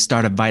in the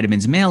Startup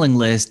Vitamins mailing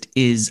list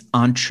is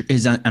an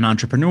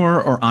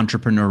entrepreneur or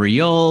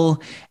entrepreneurial,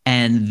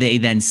 and they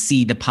then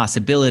see the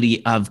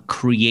possibility of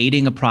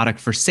creating a product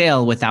for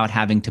sale without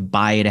having to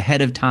buy it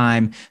ahead of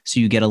time. So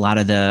you get a lot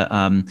of the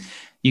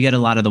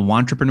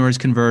entrepreneurs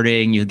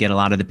converting. You get a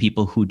lot of the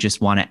people who just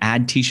want to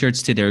add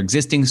t-shirts to their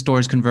existing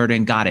stores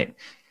converting. Got it.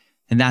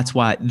 And that's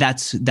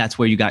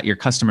where you got your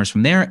customers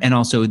from there. And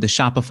also the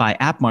Shopify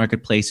app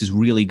marketplace is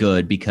really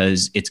good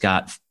because it's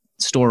got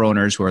store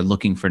owners who are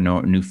looking for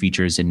new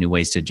features and new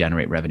ways to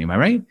generate revenue. Am I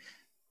right?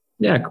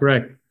 Yeah,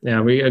 correct. Yeah,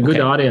 a good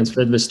audience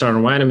fit with Star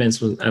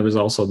Vitamins was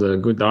also the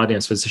good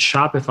audience with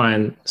Shopify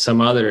and some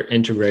other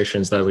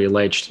integrations that we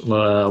launched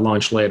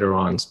later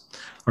on.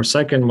 Our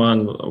second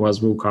one was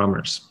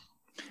WooCommerce.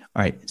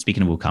 All right.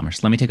 Speaking of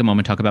WooCommerce, let me take a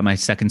moment to talk about my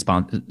second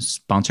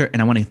sponsor, and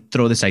I want to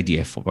throw this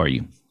idea for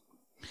you.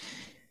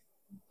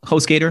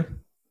 HostGator,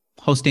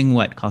 hosting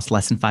costs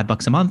less than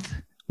 $5 a month.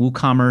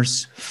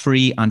 WooCommerce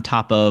free on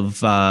top of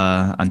the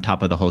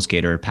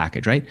HostGator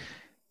package, right?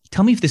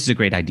 Tell me if this is a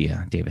great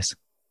idea, Davis.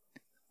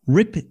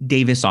 Rip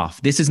Davis off.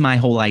 This is my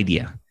whole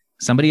idea.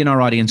 Somebody in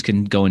our audience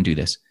can go and do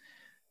this.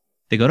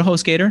 They go to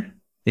HostGator.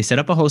 They set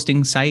up a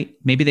hosting site.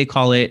 Maybe they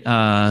call it,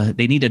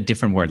 they need a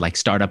different word like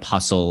Startup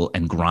Hustle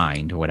and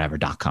Grind or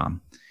whatever.com.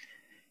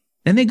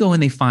 Then they go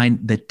and they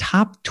find the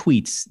top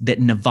tweets that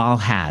Naval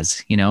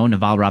has,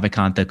 Naval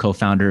Ravikant, the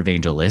co-founder of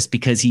AngelList,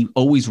 because he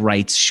always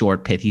writes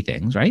short, pithy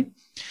things, right?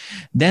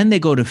 Then they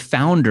go to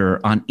founder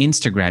on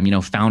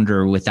Instagram,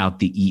 founder without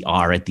the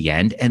ER at the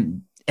end.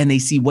 And they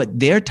see what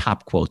their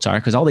top quotes are,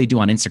 because all they do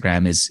on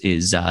Instagram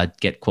is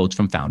get quotes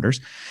from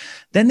founders.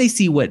 Then they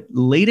see what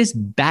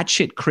latest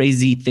batshit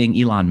crazy thing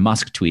Elon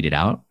Musk tweeted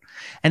out.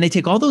 And they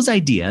take all those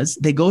ideas,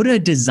 they go to a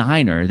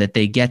designer that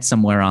they get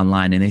somewhere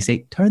online and they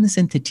say, turn this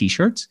into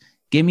t-shirts.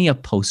 Give me a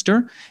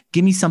poster,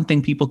 give me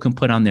something people can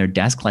put on their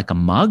desk like a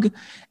mug.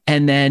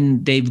 And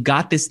then they've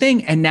got this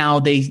thing. And now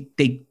they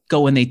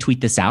go and they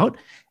tweet this out.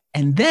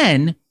 And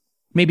then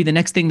maybe the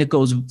next thing that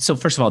goes, so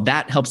first of all,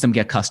 that helps them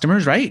get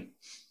customers, right?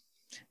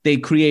 They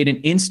create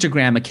an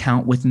Instagram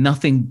account with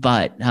nothing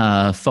but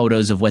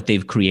photos of what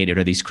they've created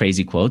or these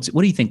crazy quotes.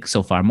 What do you think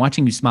so far? I'm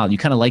watching you smile. You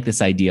kind of like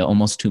this idea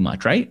almost too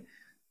much, right?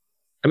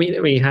 I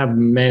mean, we have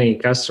many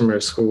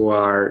customers who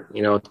are,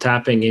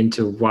 tapping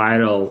into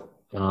viral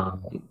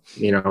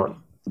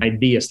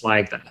ideas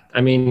like that.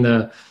 I mean,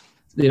 a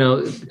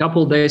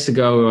couple of days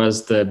ago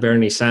was the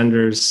Bernie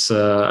Sanders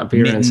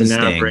appearance in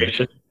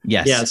Operation.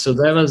 Yes. Yeah. So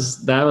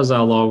that was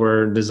all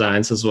over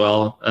designs as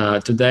well.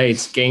 Today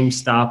it's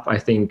GameStop. I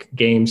think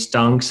Game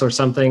Stunks or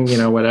something.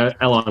 What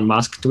Elon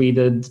Musk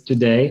tweeted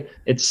today.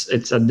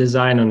 It's a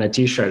design on a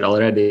T-shirt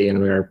already,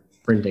 and we're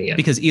printing it.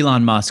 Because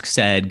Elon Musk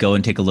said, "Go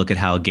and take a look at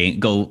how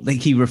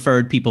he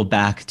referred people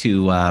back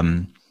to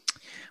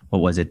what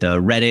was it? The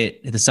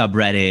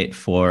subreddit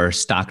for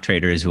stock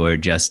traders who are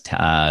just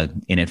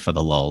in it for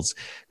the lulz."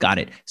 Got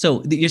it.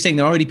 So you're saying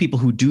there are already people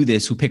who do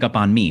this, who pick up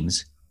on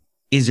memes.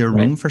 Is there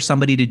room for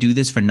somebody to do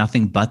this for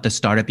nothing but the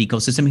startup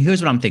ecosystem? Here's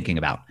what I'm thinking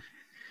about.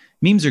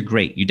 Memes are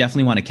great. You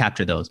definitely want to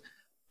capture those.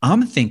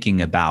 I'm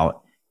thinking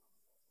about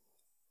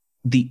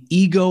the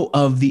ego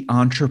of the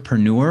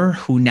entrepreneur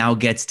who now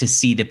gets to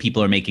see that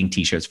people are making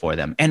t-shirts for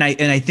them. And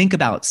I think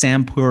about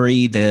Sam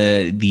Puri,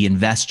 the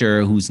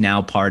investor who's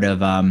now part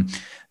of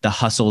the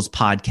Hustles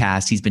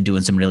podcast. He's been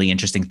doing some really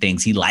interesting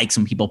things. He likes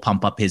when people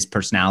pump up his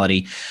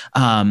personality.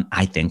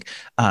 I think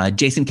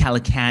Jason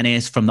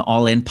Calacanis from the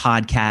All In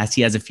podcast,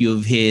 he has a few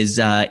of his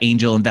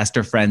angel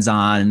investor friends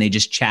on, and they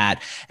just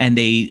chat and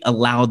they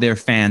allow their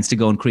fans to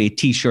go and create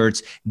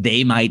t-shirts.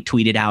 They might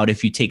tweet it out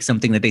if you take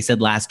something that they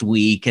said last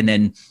week and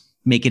then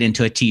make it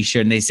into a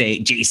t-shirt, and they say,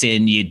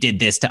 Jason, you did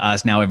this to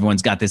us. Now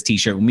everyone's got this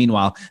t-shirt.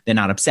 Meanwhile, they're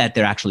not upset.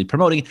 They're actually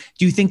promoting it.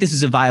 Do you think this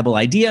is a viable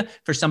idea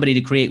for somebody to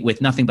create with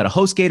nothing but a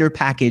HostGator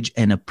package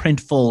and a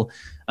Printful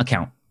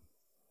account?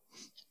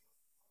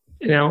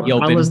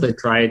 Unless they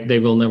try it, they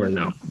will never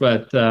know.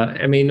 But I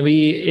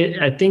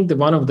think that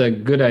one of the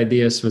good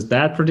ideas was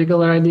that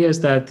particular idea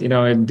is that,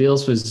 it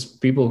deals with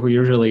people who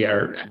usually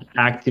are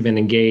active and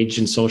engaged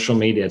in social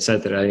media, et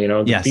cetera.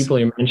 The people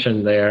you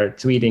mentioned, they are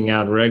tweeting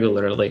out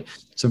regularly.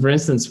 So for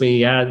instance, we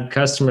had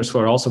customers who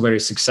are also very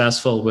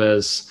successful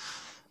with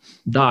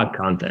dog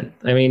content.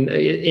 I mean,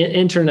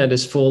 internet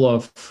is full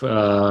of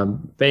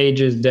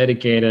pages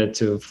dedicated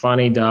to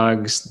funny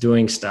dogs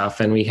doing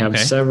stuff. And we have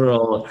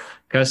several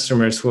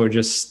customers who are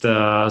just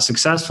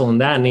successful in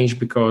that niche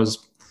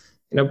because,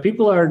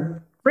 people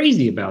are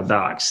crazy about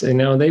dogs.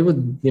 They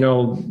would,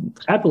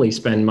 happily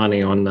spend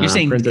money on. You're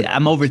saying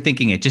I'm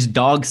overthinking it. Just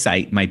dog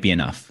site might be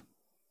enough.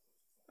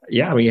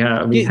 Yeah,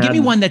 give me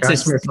one that's a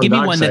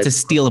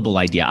stealable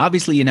idea.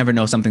 Obviously, you never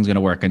know something's going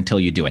to work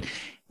until you do it.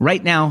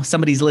 Right now,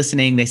 somebody's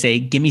listening. They say,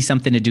 give me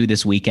something to do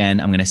this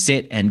weekend. I'm going to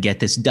sit and get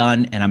this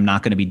done, and I'm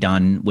not going to be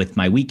done with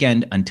my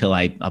weekend until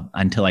I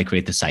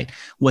create the site.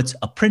 What's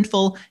a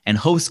Printful and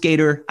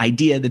HostGator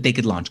idea that they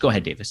could launch? Go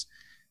ahead, Davis.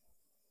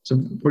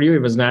 So for you,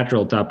 it was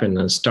natural to tap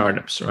in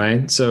startups,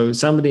 right? So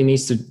somebody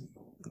needs to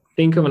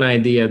think of an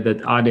idea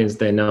that audience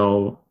they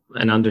know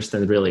and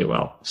understand really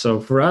well. So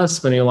for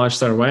us, when we launched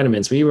Startup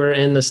Vitamins, we were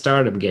in the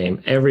startup game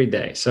every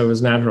day. So it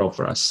was natural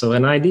for us. So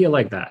an idea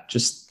like that,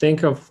 just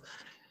think of,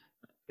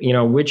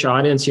 which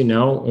audience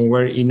and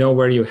where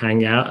you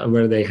hang out,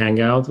 where they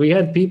hang out.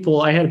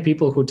 I had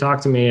people who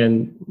talked to me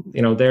and,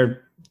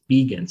 they're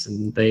vegans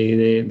and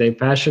they're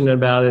passionate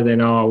about it. They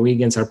know how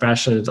vegans are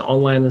passionate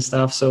online and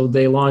stuff. So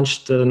they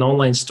launched an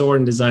online store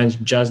and designs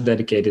just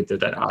dedicated to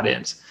that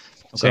audience.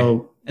 Okay.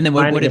 So, and then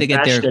where do they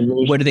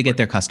get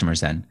their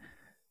customers then?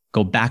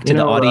 Go back to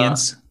the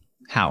audience?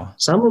 How?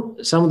 Some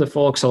of the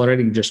folks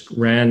already just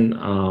ran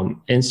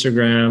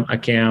Instagram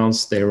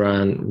accounts. They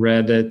run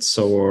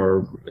Reddits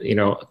or,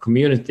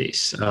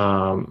 communities,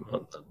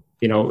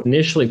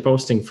 initially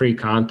posting free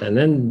content.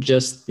 Then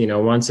just,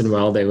 once in a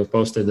while, they would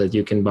post it that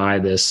you can buy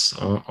this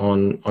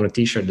on a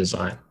t-shirt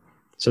design.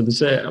 So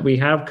we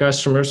have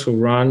customers who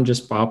run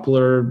just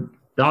popular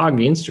dog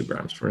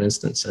Instagrams, for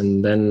instance,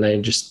 and then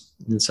they just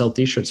sell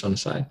t-shirts on the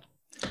side.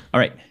 All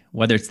right.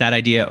 Whether it's that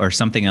idea or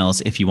something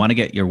else, if you want to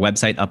get your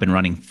website up and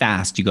running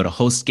fast, you go to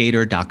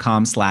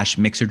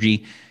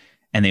hostgator.com/Mixergy,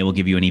 and they will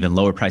give you an even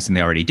lower price than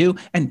they already do.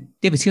 And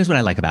Davis, here's what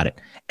I like about it.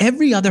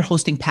 Every other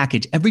hosting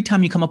package, every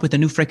time you come up with a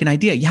new freaking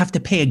idea, you have to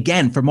pay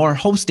again for more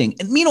hosting.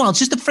 And meanwhile, it's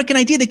just a freaking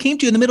idea that came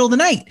to you in the middle of the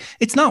night.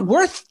 It's not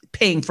worth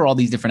paying for all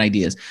these different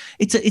ideas.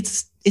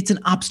 It's it's an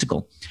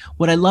obstacle.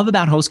 What I love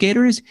about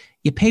HostGator is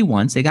you pay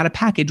once, they got a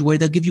package where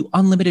they'll give you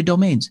unlimited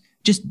domains.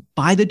 Just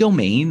buy the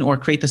domain or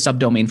create the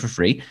subdomain for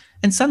free.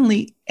 And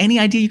suddenly any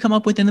idea you come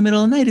up with in the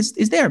middle of the night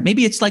is there.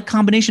 Maybe it's like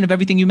combination of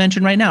everything you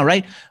mentioned right now,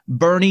 right?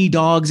 Bernie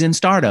dogs in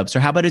startups, or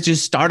how about it's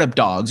just startup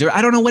dogs, or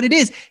I don't know what it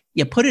is.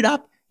 You put it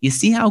up, you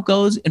see how it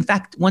goes. In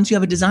fact, once you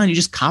have a design, you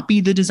just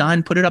copy the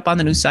design, put it up on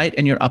the new site,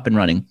 and you're up and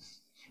running.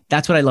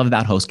 That's what I love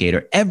about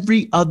HostGator.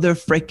 Every other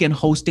freaking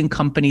hosting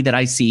company that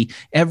I see,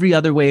 every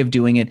other way of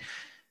doing it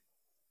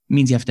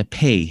means you have to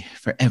pay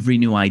for every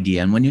new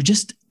idea. And when you're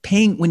just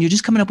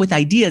coming up with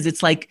ideas,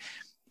 it's like,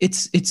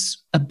 it's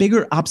a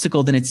bigger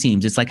obstacle than it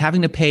seems. It's like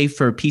having to pay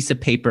for a piece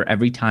of paper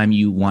every time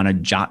you want to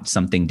jot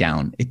something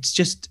down. It's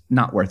just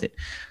not worth it.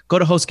 Go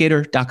to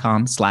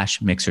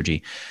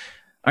hostgator.com/Mixergy.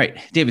 All right,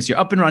 Davis, you're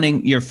up and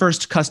running. Your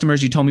first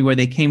customers, you told me where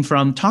they came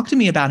from. Talk to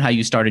me about how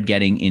you started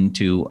getting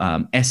into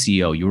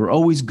SEO. You were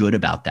always good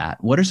about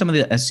that. What are some of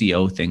the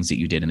SEO things that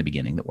you did in the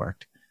beginning that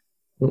worked?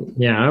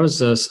 Yeah, I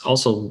was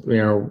also,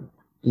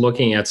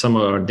 looking at some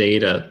of our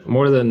data.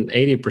 More than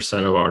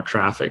 80% of our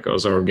traffic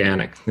was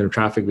organic,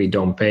 traffic we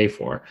don't pay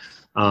for.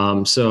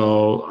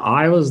 So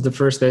I was the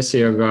first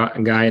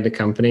SEO guy at the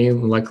company.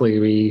 Luckily,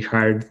 we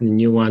hired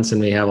new ones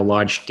and we have a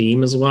large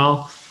team as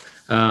well.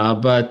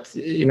 But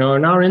in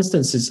our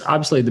instance, it's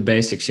obviously the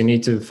basics. You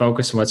need to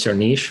focus on what's your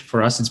niche.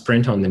 For us, it's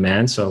print on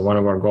demand. So one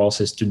of our goals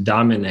is to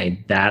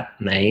dominate that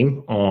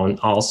name on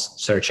all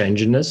search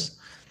engines.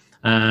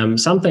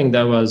 Something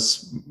that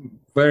was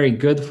very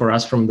good for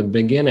us from the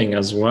beginning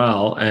as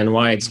well, and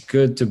why it's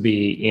good to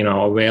be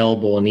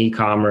available in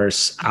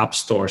e-commerce app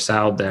stores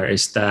out there,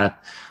 is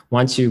that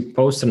once you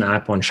post an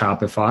app on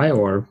Shopify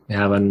or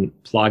have a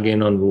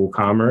plugin on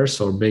WooCommerce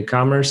or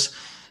BigCommerce,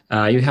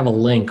 you have a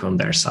link on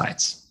their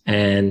sites.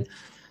 And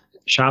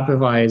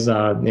Shopify is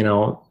a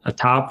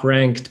top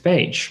ranked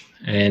page.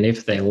 And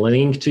if they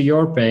link to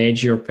your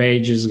page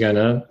is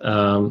gonna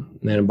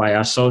by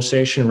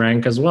association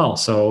rank as well.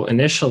 So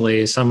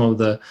initially, some of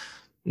the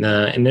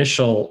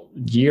initial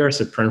years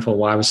at Printful,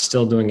 while I was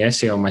still doing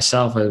SEO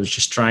myself, I was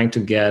just trying to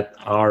get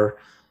our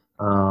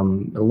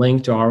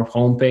link to our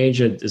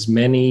homepage at as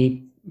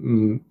many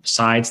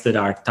sites that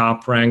are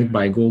top ranked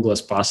by Google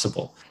as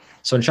possible.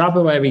 So in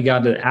Shopify, we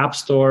got the App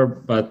Store,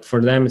 but for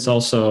them, it's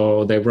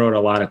also, they wrote a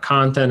lot of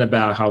content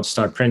about how to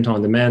start print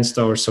on demand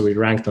stores. So we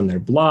ranked on their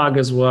blog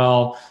as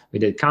well. We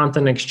did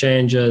content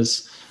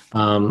exchanges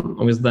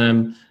with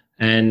them.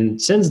 And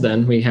since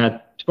then, we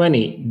had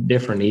 20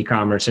 different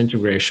e-commerce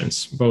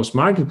integrations, both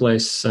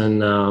marketplace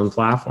and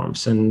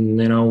platforms.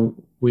 And,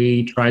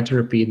 we tried to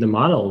repeat the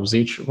model with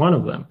each one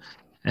of them.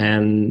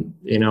 And,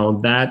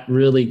 that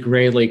really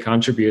greatly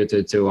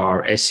contributed to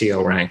our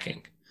SEO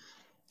ranking.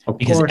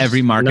 Because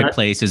every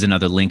marketplace is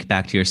another link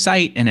back to your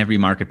site, and every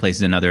marketplace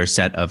is another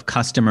set of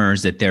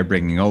customers that they're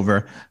bringing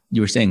over.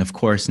 You were saying, of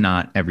course,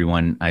 not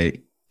everyone.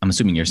 I'm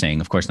assuming you're saying,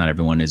 of course, not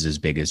everyone is as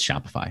big as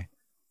Shopify.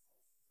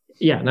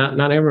 Yeah,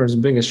 not everyone's as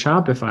big as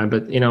Shopify,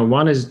 but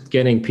one is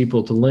getting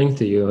people to link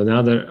to you.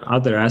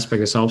 Another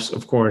aspect is also,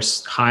 of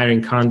course,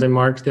 hiring content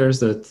marketers.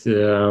 Those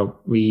were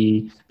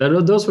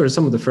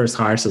some of the first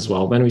hires as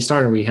well. When we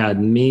started, we had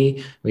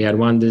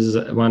one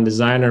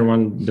designer,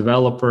 one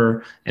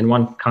developer, and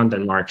one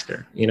content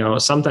marketer.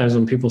 Sometimes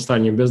when people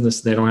start a new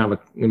business, they don't have a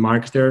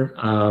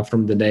marketer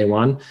from the day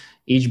one.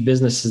 Each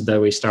businesses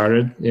that we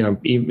started,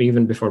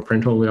 even before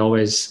Printful, we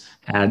always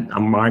had a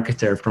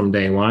marketer from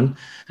day one.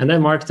 And that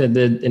marketer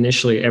did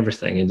initially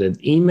everything. He did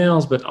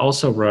emails, but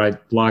also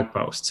write blog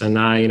posts. And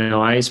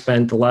I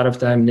spent a lot of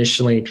time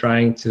initially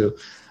trying to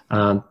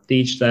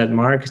teach that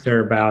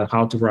marketer about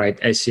how to write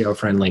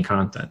SEO-friendly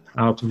content,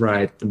 how to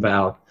write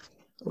about,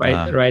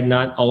 right,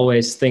 not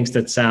always things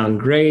that sound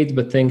great,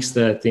 but things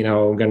that,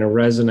 are going to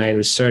resonate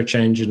with search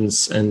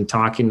engines and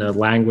talking a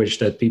language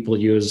that people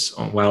use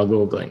while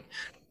Googling.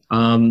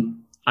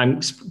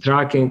 I'm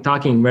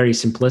talking very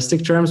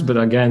simplistic terms, but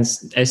again,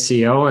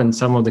 SEO and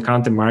some of the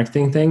content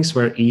marketing things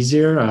were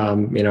easier,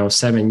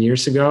 7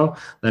 years ago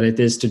than it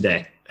is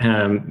today.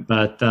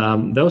 But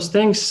those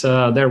things,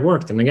 they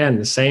worked. And again,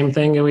 the same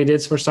thing we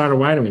did for Starter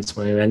Vitamins.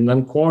 When we went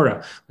on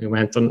Quora, we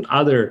went on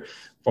other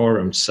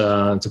forums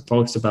to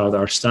post about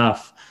our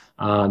stuff.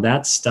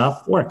 That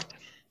stuff worked.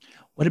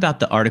 What about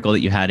the article that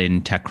you had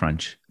in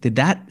TechCrunch? Did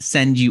that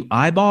send you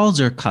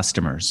eyeballs or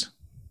customers?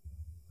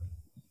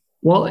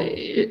 Well,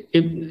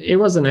 it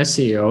was an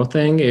SEO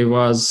thing. It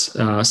was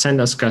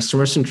send us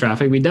customers and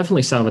traffic. We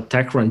definitely saw a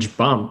TechCrunch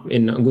bump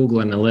in Google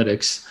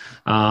Analytics.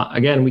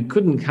 Again, we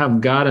couldn't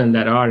have gotten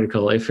that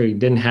article if we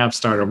didn't have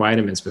Starter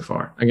Vitamins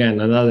before.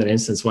 Again, another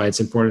instance why it's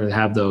important to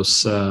have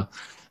those. What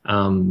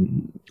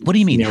do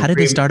you mean? How did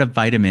the Startup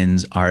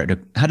Vitamins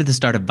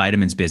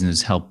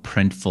business help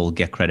Printful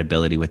get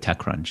credibility with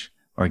TechCrunch?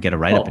 or get a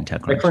write-up in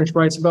TechCrunch? TechCrunch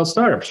writes about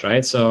startups,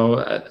 right?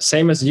 So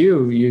same as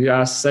you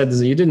said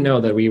you didn't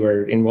know that we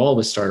were involved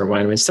with Startup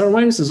Wine. I mean, Startup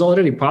Wine is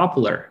already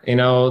popular.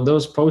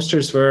 Those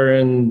posters were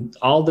in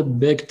all the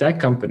big tech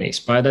companies.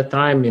 By that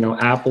time,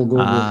 Apple,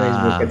 Google,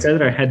 Facebook,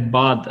 etc., had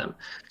bought them.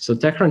 So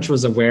TechCrunch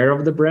was aware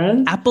of the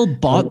brand. Apple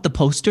bought the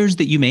posters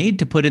that you made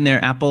to put in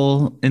their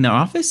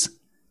office?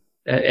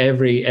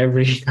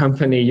 Every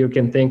company you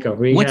can think of.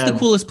 What's the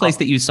coolest place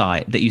that you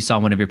saw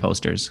one of your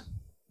posters?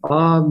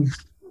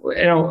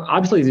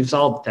 Obviously these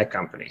all the tech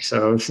companies.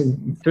 So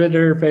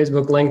Twitter,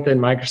 Facebook, LinkedIn,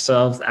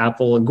 Microsoft,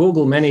 Apple,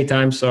 Google many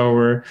times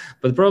over.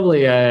 But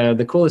probably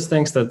the coolest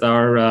things that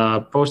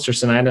our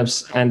posters and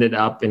items ended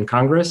up in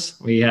Congress.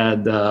 We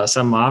had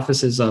some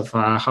offices of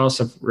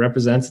House of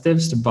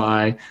Representatives to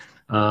buy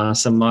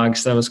some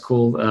mugs. That was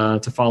cool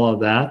to follow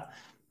that.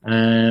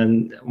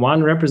 And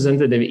one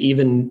representative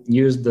even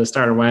used the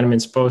Startup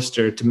Vitamins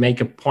poster to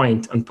make a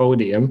point on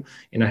podium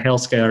in a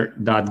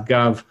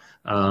healthcare.gov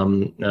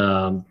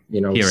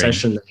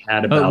session that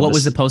had about what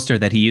was the poster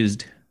that he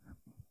used?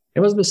 It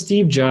was the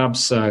Steve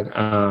Jobs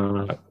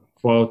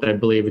quote, I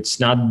believe.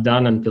 It's not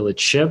done until it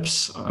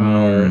ships.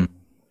 Or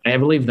I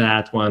believe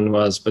that one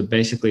was, but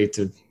basically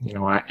to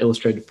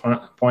illustrate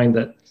the point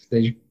that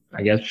they,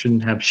 I guess,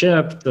 shouldn't have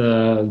shipped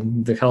the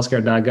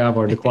healthcare.gov,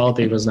 or the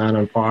quality was not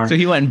on par. So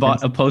he went and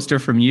bought a poster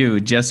from you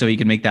just so he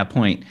could make that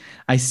point.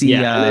 I see.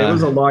 Yeah, it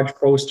was a large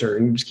poster,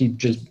 and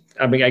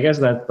I guess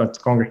that's what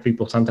Congress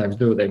people sometimes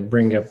do. They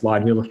bring a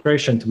large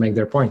illustration to make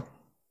their point.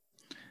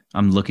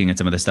 I'm looking at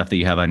some of the stuff that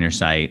you have on your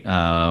site.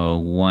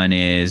 One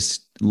is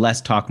less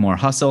talk, more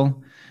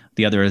hustle.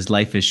 The other is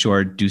life is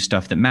short, do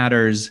stuff that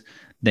matters.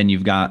 Then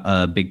you've got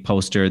a big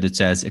poster that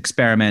says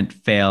experiment,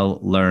 fail,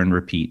 learn,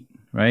 repeat.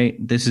 Right?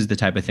 This is the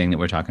type of thing that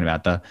we're talking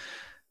about.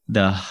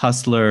 The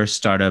hustler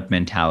startup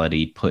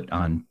mentality put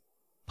on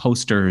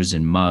posters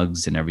and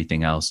mugs and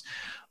everything else.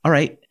 All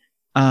right.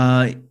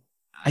 I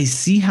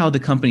see how the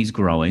company's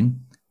growing.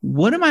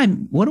 What do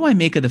I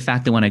make of the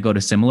fact that when I go to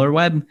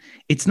SimilarWeb,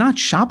 it's not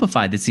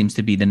Shopify that seems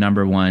to be the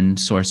number one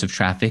source of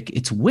traffic.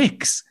 It's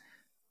Wix.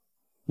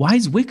 Why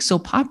is Wix so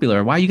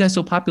popular? Why are you guys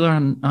so popular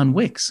on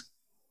Wix?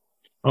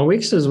 Well,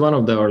 Wix is one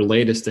of our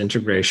latest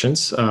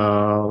integrations.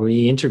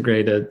 We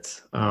integrated,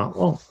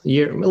 a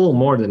little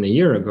more than a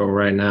year ago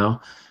right now.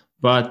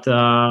 But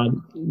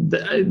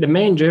the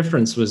main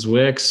difference with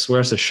Wix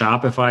versus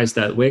Shopify is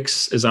that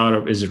Wix is out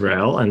of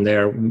Israel, and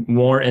they're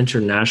more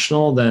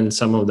international than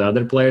some of the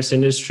other players in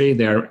the industry.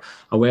 They're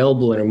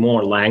available in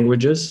more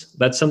languages.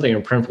 That's something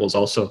Printful has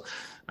also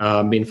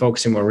been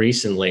focusing more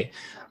recently.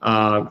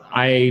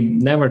 I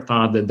never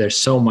thought that there's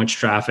so much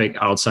traffic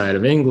outside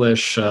of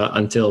English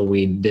until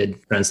we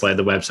did translate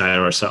the website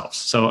ourselves.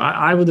 So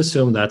I would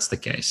assume that's the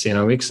case.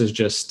 Wix is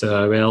just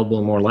available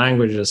in more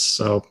languages,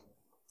 so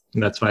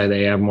that's why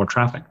they have more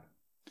traffic.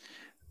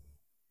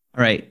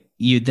 All right.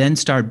 You then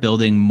start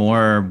building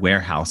more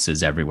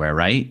warehouses everywhere,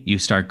 right? You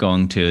start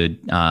going to,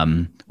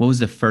 what was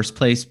the first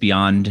place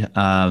beyond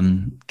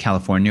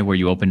California where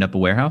you opened up a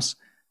warehouse?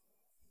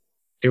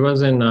 It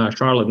was in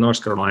Charlotte,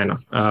 North Carolina.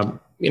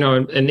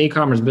 In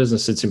e-commerce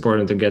business, it's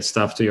important to get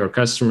stuff to your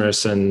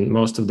customers, and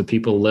most of the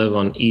people live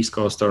on East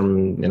Coast or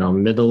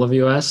middle of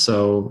US.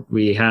 So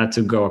we had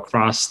to go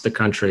across the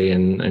country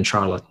in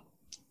Charlotte.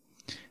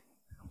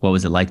 What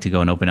was it like to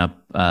go and open up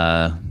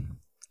a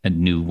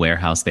new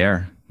warehouse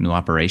there, new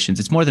operations?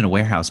 It's more than a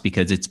warehouse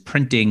because it's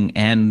printing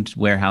and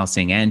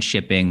warehousing and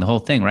shipping, the whole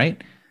thing,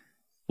 right?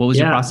 What was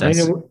your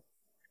process?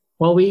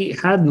 Well, we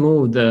had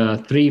moved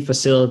 3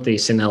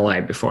 facilities in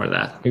LA before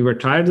that. We were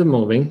tired of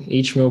moving.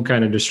 Each move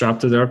kind of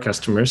disrupted our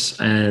customers,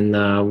 and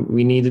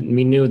we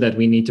knew that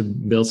we need to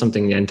build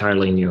something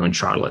entirely new in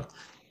Charlotte.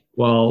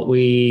 Well,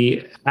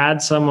 we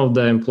had some of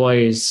the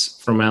employees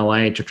from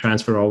LA to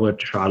transfer over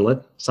to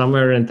Charlotte. Some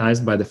were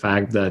enticed by the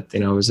fact that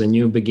it was a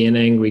new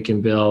beginning. We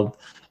can build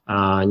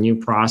new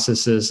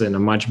processes in a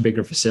much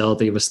bigger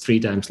facility. It was 3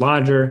 times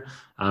larger.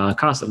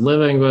 Cost of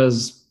living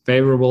was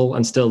favorable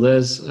and still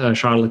is,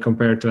 Charlotte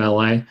compared to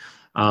LA.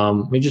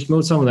 We just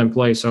moved some of the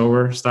employees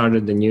over,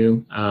 started the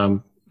new,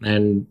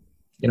 and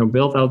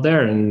built out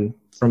there. And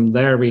from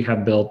there, we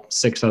have built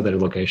 6 other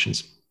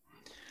locations.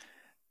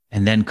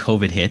 And then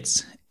COVID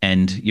hits,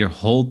 and your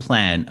whole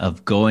plan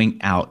of going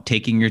out,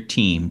 taking your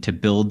team to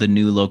build the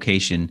new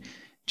location,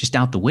 just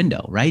out the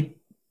window, right?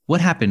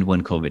 What happened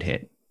when COVID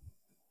hit?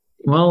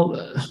 Well,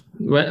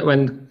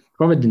 when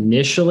COVID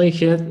initially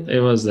hit,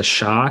 it was the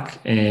shock,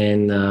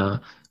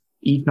 and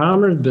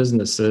e-commerce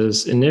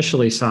businesses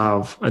initially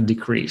saw a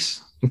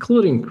decrease,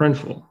 including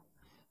Printful.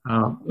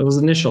 It was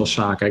initial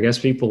shock. I guess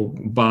people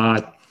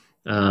bought,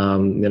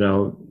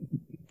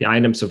 the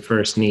items of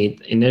first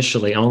need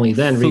initially, only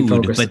then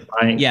refocused.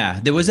 Buying. Yeah,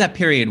 there was that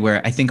period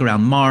where I think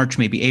around March,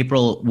 maybe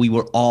April, we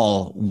were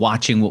all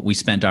watching what we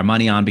spent our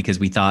money on because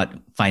we thought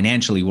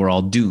financially we're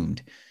all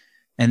doomed.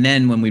 And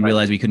then when we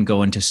realized we couldn't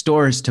go into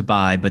stores to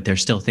buy, but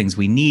there's still things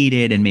we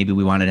needed and maybe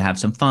we wanted to have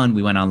some fun,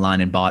 we went online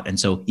and bought. And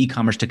so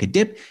e-commerce took a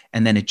dip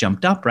and then it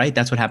jumped up, right?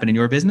 That's what happened in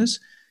your business?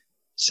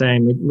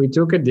 Same. We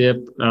took a dip.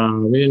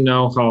 We didn't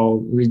know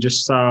how. We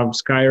just saw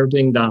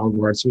skyrocketing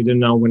downwards. We didn't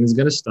know when it's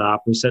going to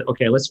stop. We said,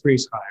 okay, let's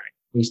freeze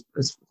hiring.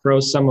 Let's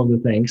froze some of the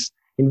things.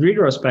 In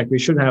retrospect, we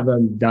should have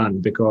them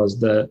done because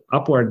the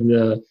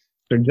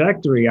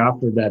trajectory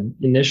after that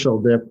initial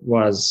dip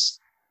was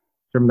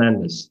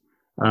tremendous,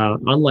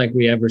 unlike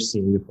we ever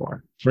seen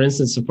before. For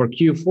instance, for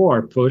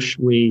Q4 push,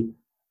 we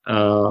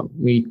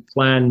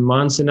plan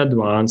months in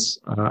advance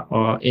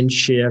in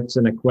shifts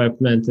and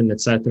equipment and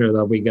etc.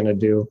 that we're going to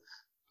do.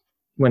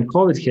 When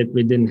COVID hit,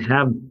 we didn't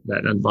have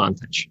that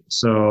advantage.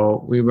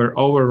 So we were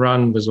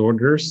overrun with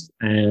orders,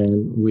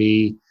 and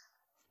we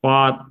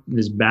fought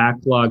these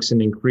backlogs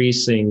and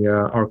increasing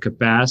our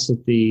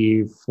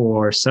capacity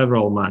for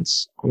several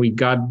months. We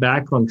got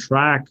back on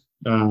track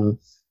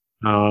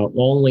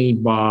only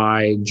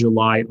by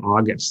July,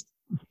 August.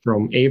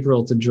 From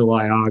April to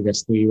July,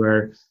 August,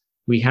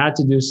 we had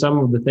to do some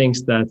of the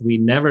things that we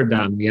never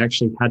done. We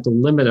actually had to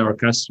limit our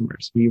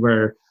customers.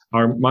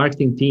 Our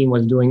marketing team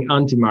was doing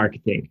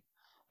anti-marketing.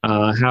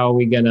 How are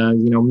we gonna,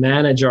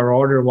 manage our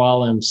order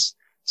volumes?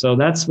 So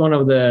that's one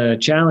of the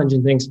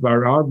challenging things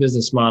about our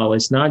business model.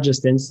 It's not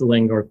just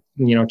installing or,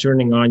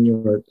 turning on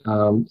your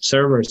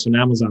servers on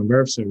Amazon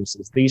Web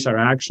Services. These are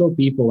actual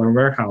people in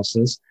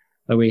warehouses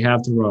that we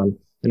have to run.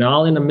 And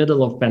all in the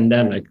middle of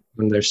pandemic,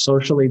 when there's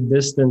socially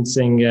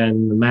distancing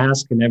and the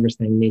mask and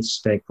everything needs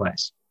to take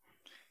place.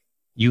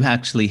 You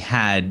actually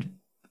had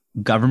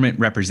government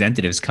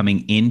representatives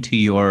coming into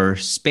your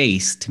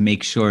space to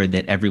make sure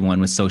that everyone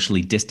was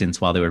socially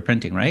distanced while they were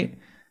printing, right?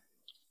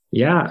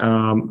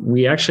 Yeah,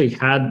 we actually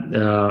had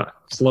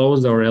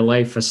closed our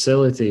LA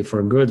facility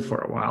for good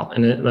for a while,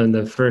 and in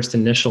the first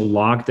initial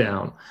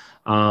lockdown.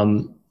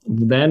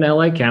 Then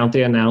LA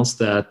County announced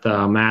that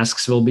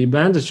masks will be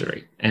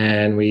mandatory,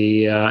 and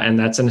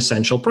that's an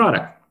essential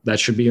product that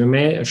should be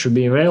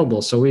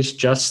available. So we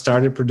just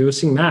started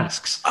producing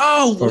masks.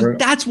 Oh,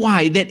 that's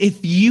why. That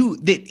if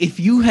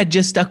you had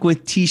just stuck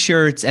with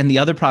T-shirts and the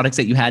other products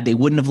that you had, they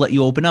wouldn't have let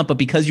you open up. But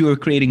because you were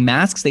creating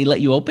masks, they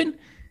let you open.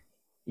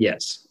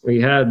 Yes,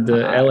 we had the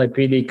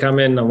LAPD come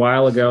in a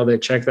while ago. They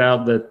checked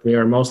out that we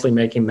are mostly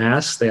making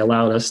masks. They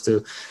allowed us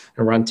to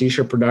run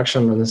T-shirt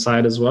production on the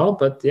side as well.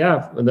 But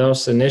yeah,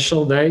 those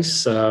initial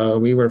days,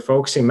 we were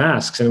focusing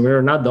masks, and we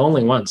were not the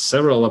only ones.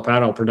 Several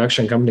apparel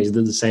production companies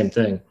did the same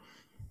thing.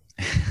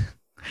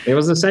 It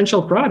was an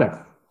essential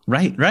product.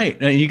 Right.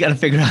 You got to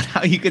figure out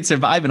how you could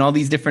survive in all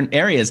these different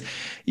areas.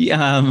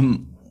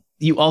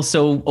 You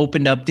also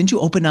didn't you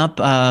open up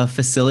a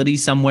facility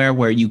somewhere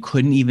where you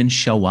couldn't even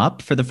show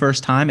up for the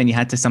first time and you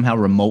had to somehow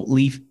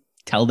remotely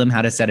tell them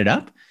how to set it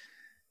up?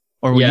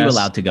 Or were you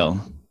allowed to go?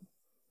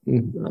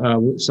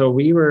 So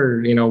we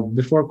were,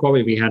 before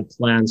COVID, we had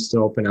plans to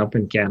open up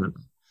in Canada.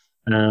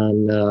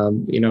 And,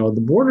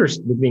 the borders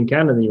between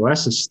Canada and the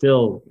US is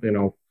still,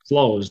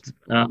 closed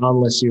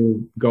unless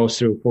you go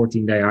through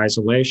 14-day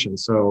isolation.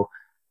 So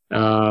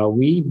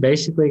we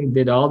basically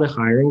did all the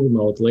hiring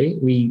remotely.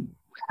 We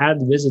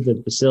had visited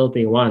the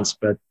facility once,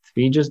 but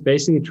we just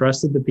basically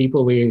trusted the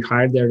people we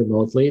hired there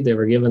remotely. They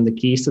were given the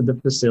keys to the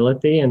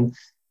facility, and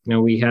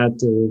we had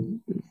to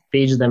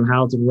teach them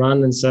how to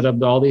run and set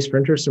up all these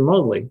printers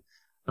remotely.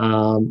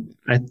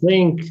 I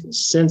think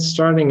since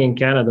starting in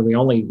Canada, we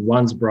only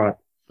once brought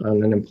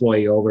an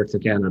employee over to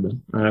Canada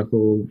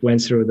who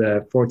went through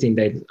the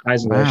 14-day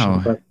isolation.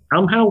 Wow. But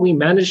somehow we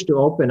managed to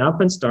open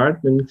up and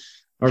start. And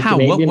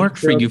what worked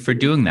for you for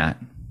doing that?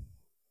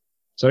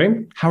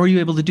 Sorry? How were you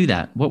able to do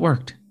that? What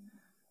worked?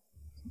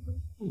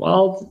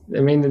 Well,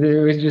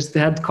 we just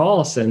had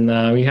calls, and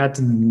we had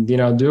to,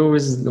 do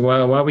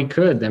what we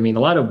could. A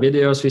lot of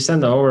videos, we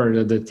sent over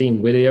to the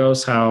team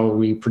videos, how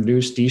we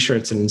produce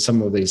T-shirts in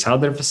some of these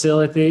other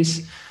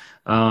facilities.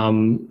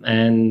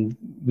 And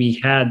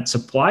we had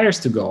suppliers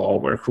to go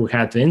over who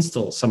had to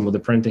install some of the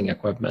printing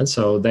equipment.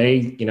 So they,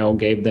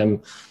 gave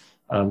them,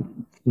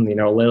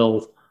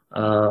 little,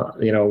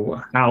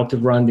 how to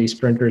run these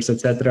printers,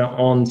 etc.,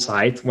 on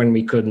site when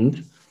we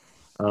couldn't.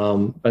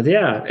 But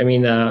yeah, we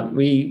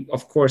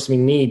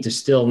need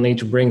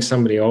to bring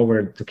somebody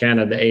over to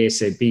Canada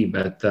ASAP,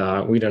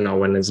 but we don't know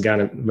when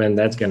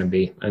that's gonna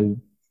be.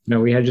 And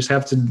we just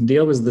have to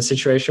deal with the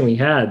situation we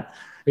had.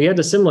 We had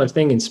a similar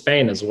thing in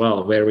Spain as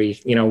well, where we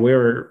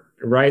were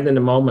right in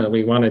the moment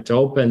we wanted to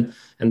open,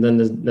 and then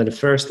the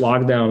first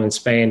lockdown in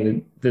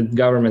Spain, the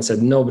government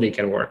said nobody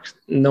can work,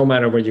 no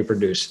matter what you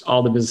produce.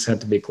 All the business had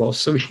to be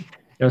closed. So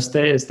we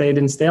stayed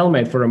in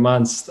stalemate for a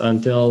month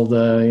until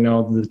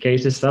the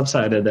cases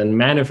subsided and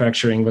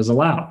manufacturing was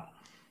allowed.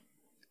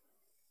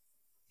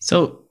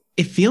 So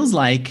it feels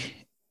like,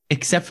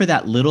 except for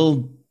that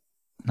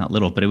not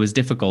little, but it was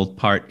difficult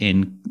part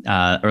in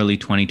early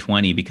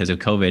 2020 because of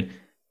COVID,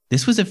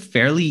 this was a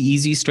fairly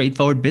easy,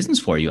 straightforward business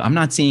for you. I'm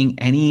not seeing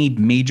any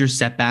major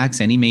setbacks,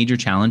 any major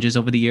challenges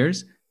over the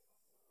years.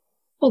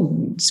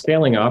 Well,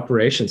 scaling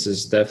operations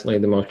is definitely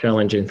the most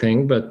challenging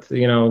thing, but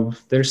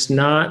there's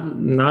not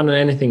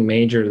anything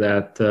major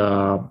that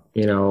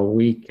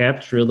we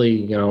kept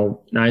really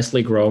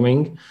nicely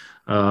growing.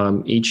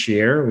 each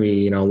year.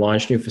 We,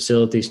 launched new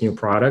facilities, new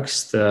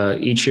products.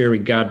 Each year we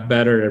got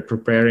better at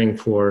preparing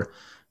for,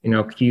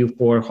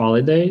 Q4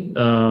 holiday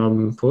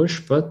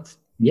push. But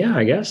yeah,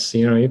 I guess,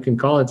 you can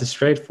call it a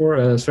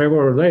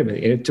straightforward way, but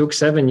it took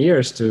 7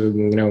 years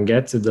to,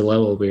 get to the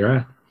level we're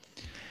at.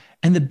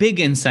 And the big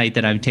insight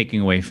that I'm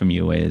taking away from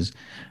you is,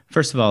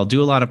 first of all,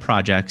 do a lot of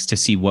projects to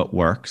see what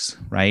works,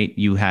 right?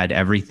 You had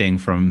everything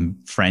from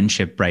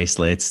friendship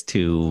bracelets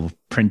to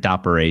print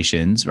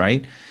operations,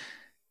 right?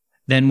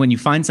 Then when you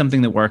find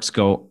something that works,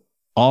 go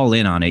all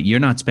in on it. You're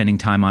not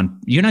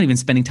even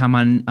spending time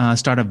on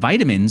startup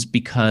vitamins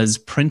because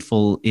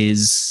Printful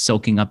is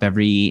soaking up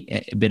every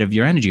bit of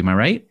your energy. Am I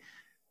right?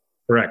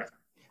 Correct.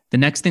 The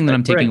next thing that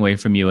I'm taking away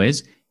from you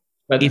is,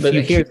 but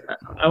here,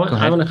 I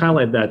want to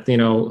highlight that,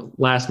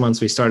 last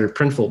month we started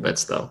Printful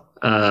Bits though.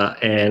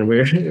 And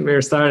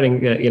we're starting,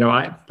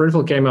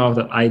 Printful came out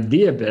with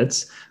idea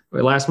bits.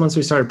 Last month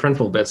we started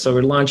Printful Bits. So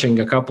we're launching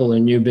a couple of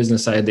new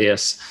business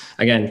ideas.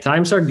 Again,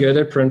 times are good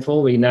at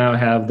Printful. We now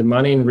have the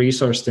money and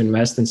resource to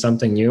invest in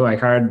something new. I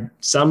hired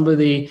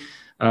somebody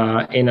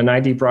in an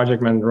IT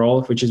project manager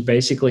role, which is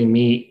basically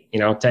me,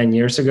 10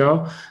 years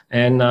ago.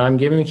 And I'm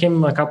giving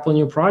him a couple of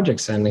new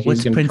projects, and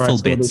he's going to try some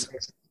of these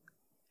things.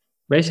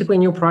 Basically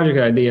new project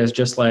ideas,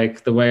 just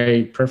like the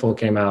way Printful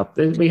came out.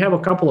 We have a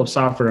couple of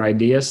software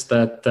ideas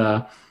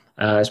that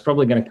is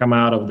probably going to come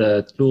out of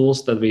the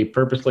tools that we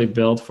purposely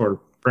built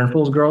for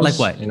Printful's growth. Like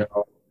what?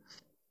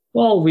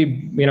 Well, we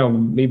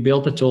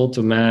built a tool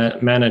to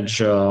manage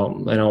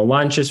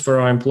lunches for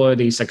our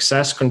employees,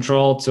 access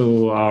control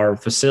to our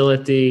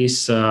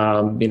facilities.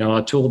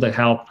 A tool that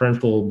helped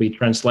Printful be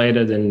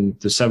translated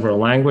into several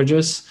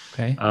languages.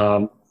 Okay.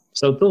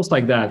 So tools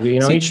like that,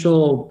 each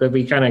tool that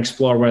we kind of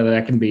explore whether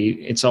that can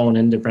be its own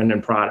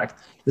independent product.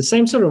 The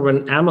same sort of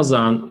when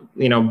Amazon,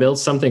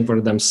 builds something for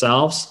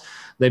themselves,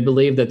 they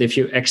believe that if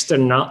you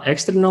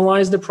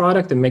externalize the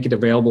product and make it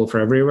available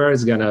for everywhere,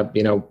 it's gonna,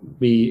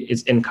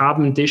 it's in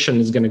competition,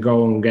 is gonna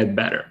go and get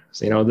better.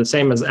 So, the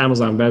same as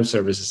Amazon Web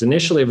Services.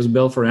 Initially, it was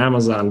built for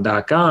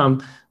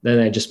Amazon.com. Then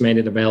I just made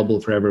it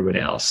available for everybody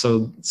else.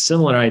 So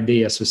similar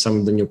ideas with some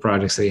of the new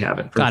projects that we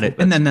have. Got it.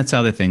 And then that's the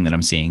other thing that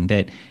I'm seeing,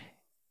 that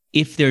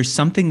if there's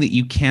something that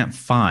you can't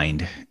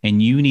find and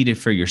you need it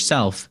for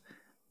yourself,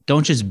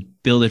 don't just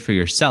build it for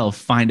yourself.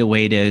 Find a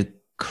way to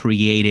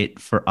create it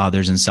for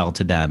others and sell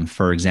to them.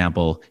 For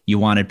example, you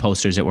wanted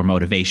posters that were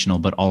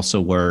motivational, but also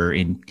were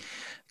in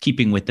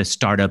keeping with the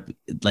startup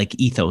like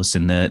ethos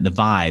and the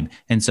vibe.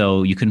 And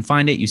so you couldn't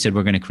find it. You said,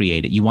 we're going to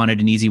create it. You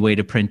wanted an easy way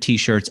to print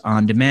t-shirts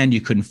on demand.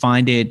 You couldn't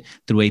find it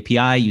through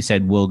API. You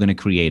said, we're going to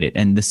create it.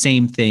 And the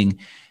same thing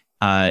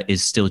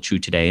is still true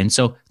today. And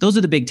so those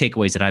are the big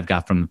takeaways that I've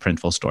got from the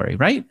Printful story,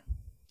 right?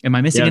 Am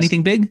I missing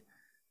anything big?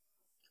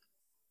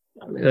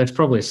 There's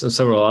probably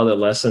several other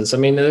lessons.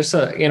 There's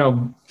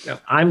I'm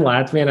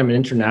Latvian, I'm an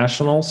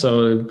international,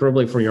 so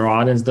probably for your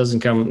audience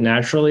doesn't come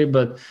naturally,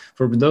 but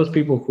for those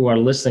people who are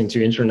listening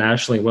to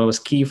internationally, what was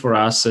key for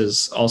us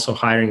is also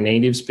hiring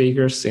native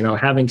speakers.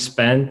 Having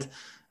spent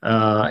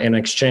an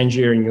exchange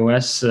year in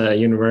US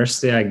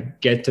university, I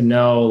get to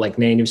know like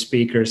native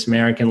speakers,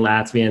 American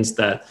Latvians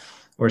that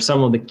were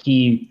some of the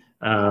key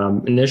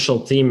initial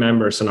team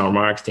members in our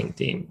marketing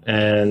team.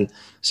 And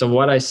so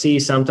what I see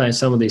sometimes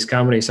some of these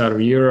companies out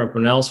of Europe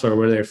and elsewhere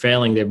where they're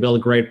failing, they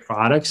build great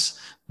products,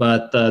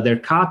 but their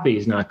copy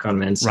is not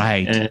convincing.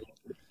 Right. And,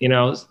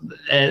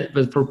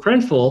 but for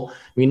Printful,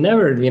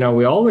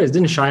 we always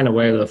didn't shy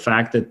away with the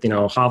fact that,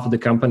 half of the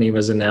company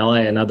was in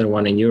LA, another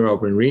one in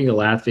Europe, in Riga,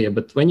 Latvia.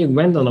 But when you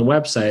went on the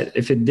website,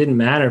 if it didn't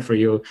matter for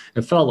you,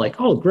 it felt like,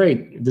 oh,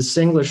 great, this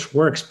English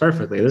works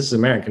perfectly. This is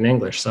American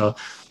English. So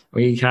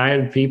we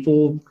hired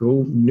people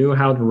who knew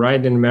how to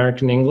write in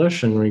American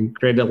English, and we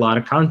created a lot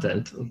of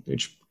content,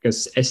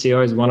 because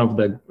SEO is one of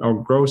our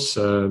growth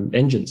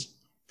engines.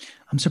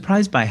 I'm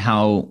surprised by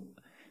how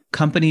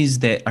companies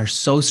that are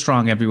so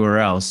strong everywhere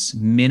else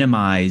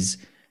minimize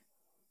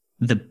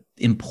the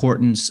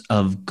importance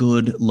of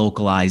good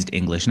localized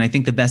English. And I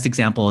think the best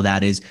example of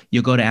that is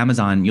you'll go to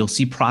Amazon, you'll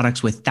see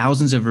products with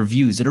thousands of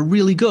reviews that are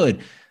really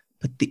good,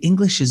 but the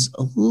English is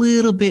a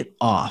little bit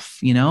off,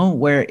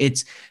 where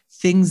it's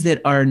things that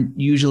are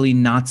usually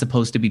not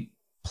supposed to be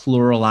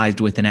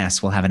pluralized with an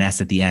S will have an S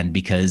at the end,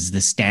 because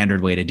the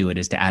standard way to do it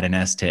is to add an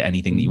S to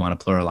anything that you want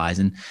to pluralize.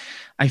 And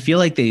I feel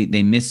like they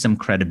miss some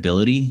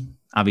credibility.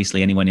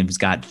 Obviously, anyone who's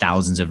got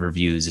thousands of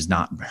reviews is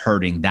not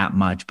hurting that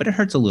much, but it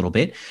hurts a little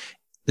bit.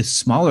 The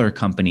smaller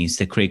companies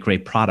that create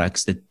great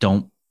products that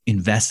don't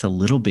invest a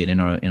little bit in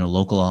a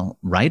local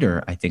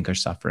writer, I think, are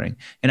suffering.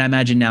 And I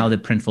imagine now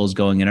that Printful is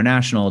going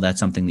international, that's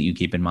something that you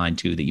keep in mind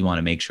too, that you want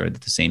to make sure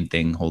that the same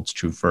thing holds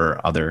true for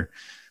other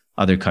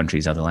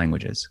countries, other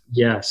languages.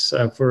 Yes,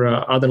 for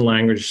other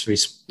languages,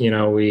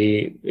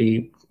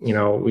 we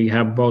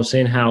have both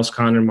in-house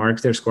content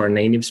marketers who are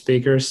native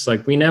speakers.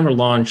 Like, we never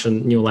launch a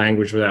new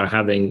language without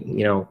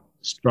having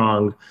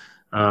strong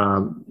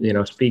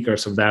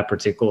speakers of that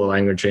particular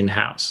language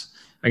in-house.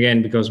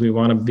 Again, because we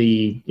want to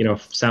be,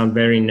 sound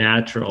very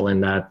natural in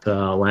that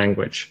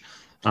language.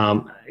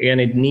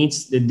 And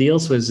it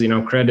deals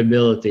with,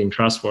 credibility and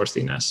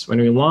trustworthiness. When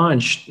we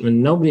launched,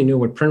 when nobody knew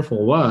what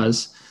Printful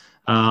was,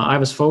 I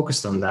was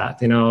focused on that.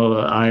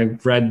 I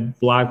read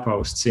blog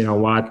posts,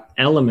 what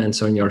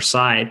elements on your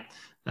site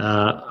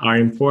are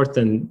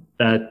important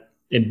that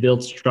it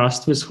builds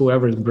trust with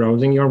whoever is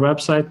browsing your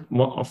website.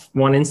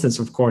 One instance,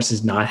 of course,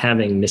 is not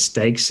having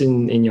mistakes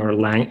in your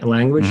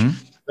language.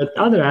 Mm-hmm. But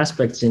other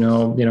aspects,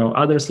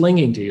 others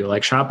linking to you,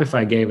 like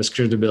Shopify gave us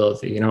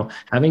credibility.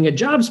 Having a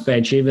jobs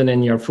page even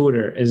in your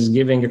footer is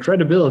giving a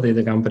credibility to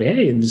the company.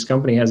 Hey, this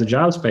company has a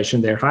jobs page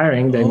and they're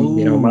hiring.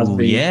 Then must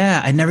be.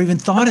 Yeah, I never even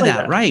thought of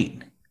that.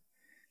 Right.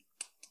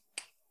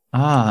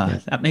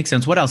 That makes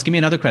sense. What else? Give me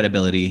another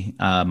credibility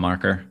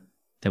marker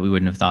that we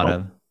wouldn't have thought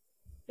of.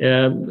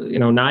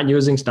 Not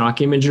using stock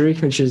imagery,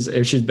 which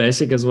is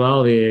basic as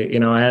well.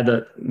 I had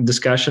a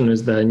discussion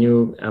with the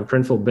new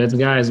Printful Bits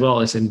guy as well.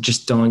 I said,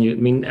 just don't use.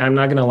 I'm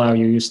not going to allow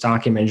you to use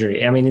stock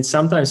imagery. It's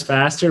sometimes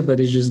faster, but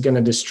it's just going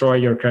to destroy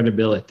your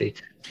credibility.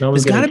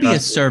 There's got to be a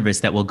service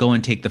that will go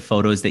and take the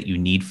photos that you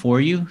need for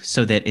you,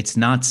 so that it's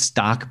not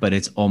stock, but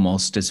it's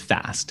almost as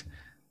fast.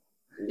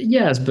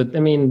 Yes, but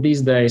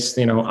these days,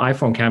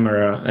 iPhone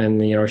camera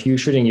and, if you're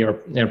shooting your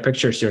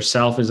pictures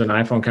yourself as an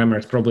iPhone camera,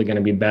 it's probably going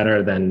to be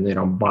better than,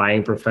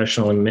 buying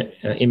professional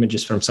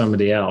images from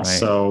somebody else. Right.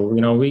 So,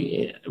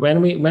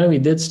 when we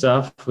did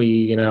stuff,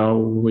 we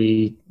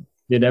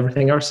did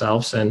everything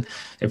ourselves and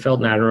it felt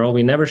natural.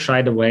 We never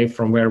shied away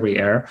from where we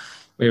are.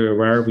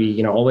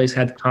 We always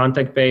had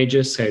contact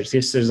pages.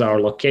 This is our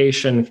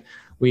location.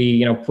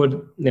 We,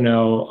 put,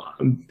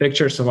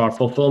 pictures of our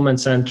fulfillment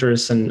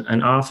centers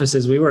and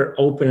offices. We were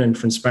open and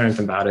transparent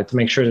about it to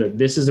make sure that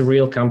this is a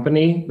real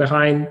company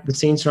behind the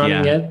scenes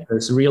running it.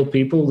 There's real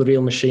people, the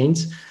real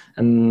machines.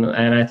 And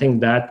I think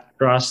that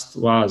trust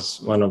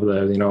was one of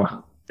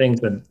the,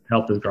 things that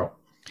helped us grow. All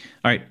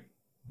right.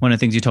 One of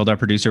the things you told our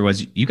producer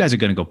was you guys are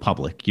going to go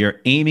public. You're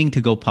aiming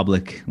to go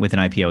public with an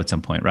IPO at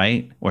some point,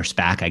 right? Or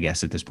SPAC, I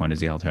guess, at this point is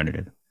the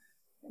alternative.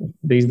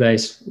 These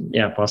days,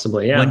 yeah,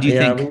 possibly. Yeah. When do you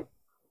think?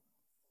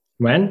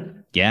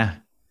 When? Yeah.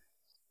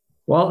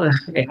 Well,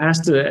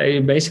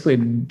 it basically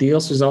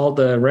deals with all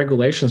the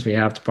regulations we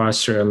have to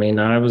pass through.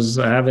 I was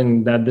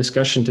having that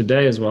discussion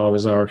today as well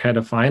with our head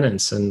of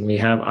finance, and we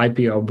have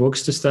IPO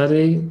books to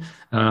study.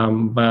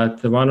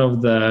 But one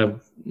of the,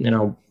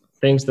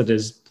 things that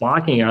is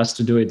blocking us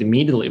to do it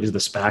immediately was the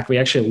SPAC. We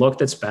actually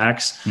looked at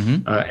SPACs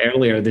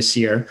earlier this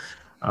year.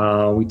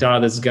 We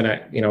thought it's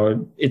gonna,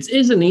 it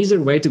is an easier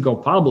way to go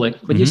public,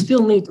 but you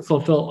still need to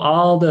fulfill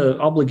all the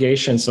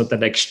obligations that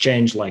that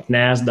exchange like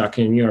NASDAQ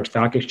and New York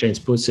Stock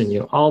Exchange puts in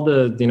you, all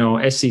the,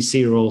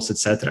 SEC rules,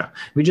 etc.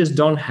 We just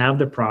don't have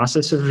the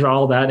processes for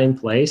all that in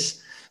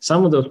place.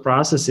 Some of those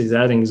processes,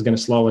 I think, is going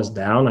to slow us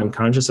down. I'm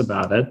conscious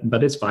about it,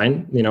 but it's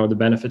fine. The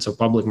benefits of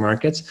public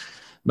markets.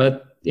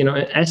 But, in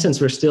essence,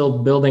 we're still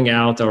building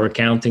out our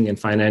accounting and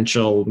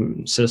financial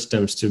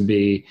systems to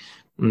be,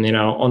 on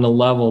a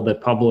level that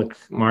public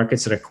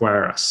markets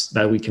require us,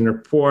 that we can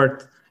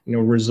report,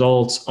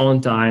 results on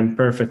time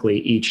perfectly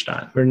each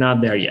time. We're not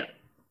there yet.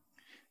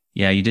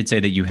 Yeah, you did say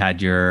that you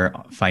had your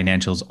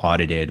financials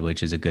audited,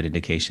 which is a good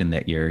indication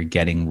that you're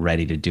getting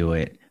ready to do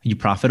it. Are you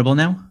profitable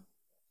now?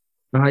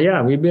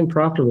 Yeah, we've been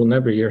profitable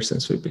every year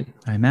since we've been.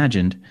 I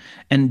imagined.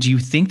 And do you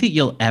think that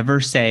you'll ever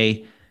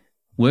say,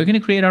 we're going to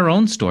create our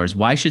own stores?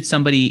 Why should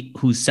somebody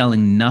who's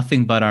selling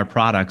nothing but our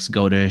products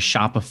go to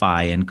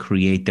Shopify and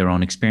create their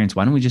own experience?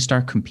 Why don't we just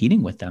start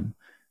competing with them?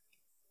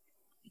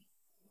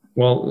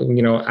 Well,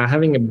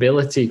 having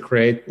ability to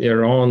create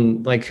your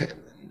own,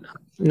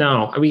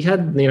 no, we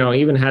had,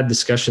 even had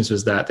discussions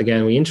with that.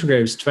 Again, we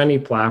integrated 20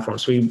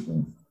 platforms. We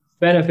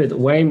benefit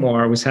way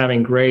more with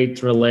having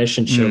great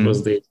relationship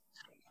with the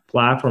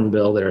platform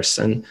builders.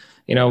 And,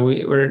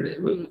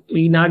 we're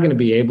not going to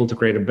be able to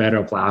create a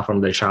better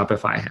platform than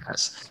Shopify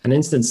has. An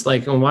instance,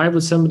 why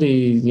would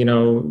somebody,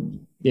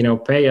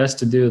 pay us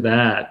to do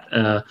that?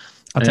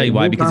 I'll tell you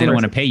why, because they don't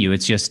want to pay you.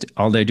 It's just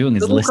all they're doing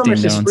is listing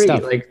their own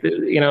stuff.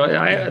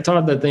 I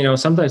thought that,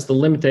 sometimes the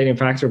limiting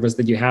factor was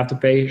that you have to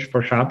pay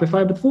for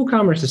Shopify, but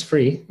WooCommerce is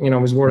free,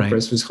 with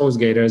WordPress, with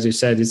HostGator, as you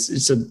said,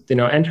 it's a,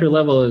 entry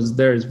level is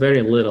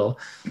very little.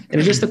 And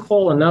it's just a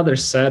whole another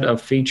set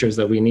of features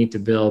that we need to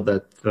build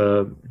that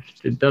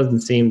it doesn't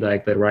seem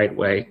like the right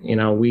way.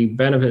 We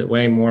benefit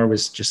way more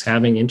with just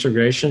having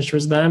integrations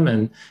with them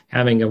and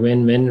having a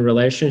win-win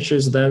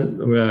relationships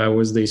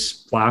with these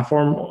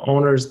platform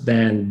owners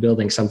than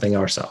building something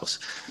ourselves.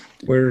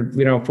 We're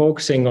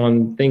focusing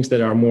on things that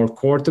are more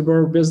core to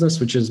our business,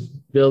 which is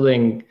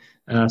building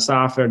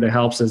software that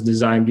helps us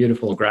design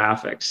beautiful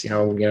graphics,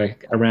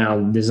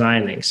 around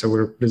designing. So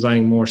we're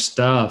designing more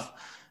stuff.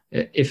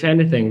 If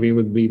anything, we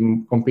would be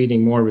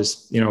competing more with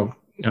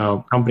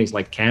companies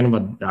like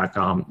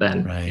Canva.com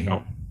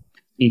than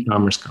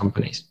e-commerce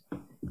companies.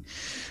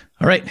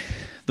 All right.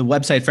 The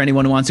website for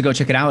anyone who wants to go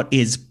check it out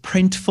is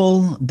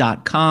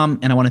Printful.com.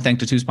 And I want to thank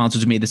the two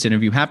sponsors who made this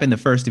interview happen. The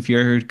first, if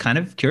you're kind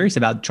of curious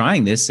about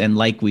trying this, and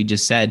like we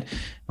just said,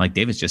 like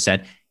Davis just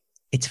said,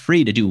 it's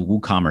free to do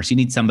WooCommerce. You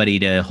need somebody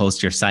to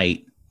host your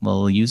site.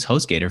 Well, use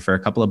HostGator for a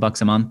couple of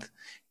bucks a month.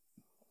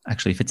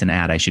 Actually, if it's an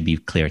ad, I should be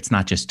clear. It's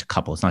not just a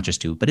couple. It's not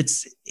just two, but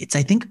it's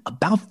I think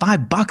about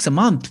 $5 a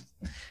month.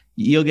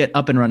 You'll get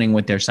up and running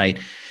with their site.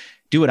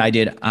 Do what I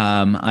did.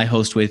 I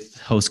host with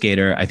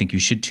HostGator. I think you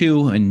should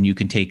too. And you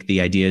can take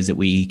the ideas that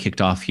we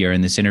kicked off here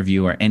in this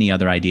interview or any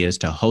other ideas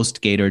to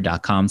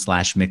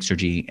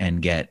hostgator.com/Mixergy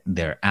and get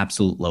their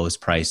absolute lowest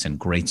price and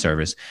great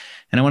service.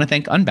 And I want to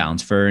thank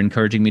Unbounce for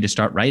encouraging me to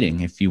start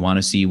writing. If you want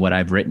to see what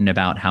I've written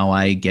about how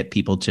I get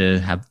people to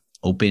have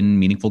open,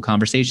 meaningful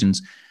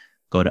conversations,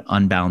 go to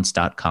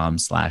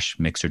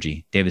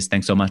unbounce.com/Mixergy. Davis,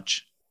 thanks so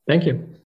much. Thank you.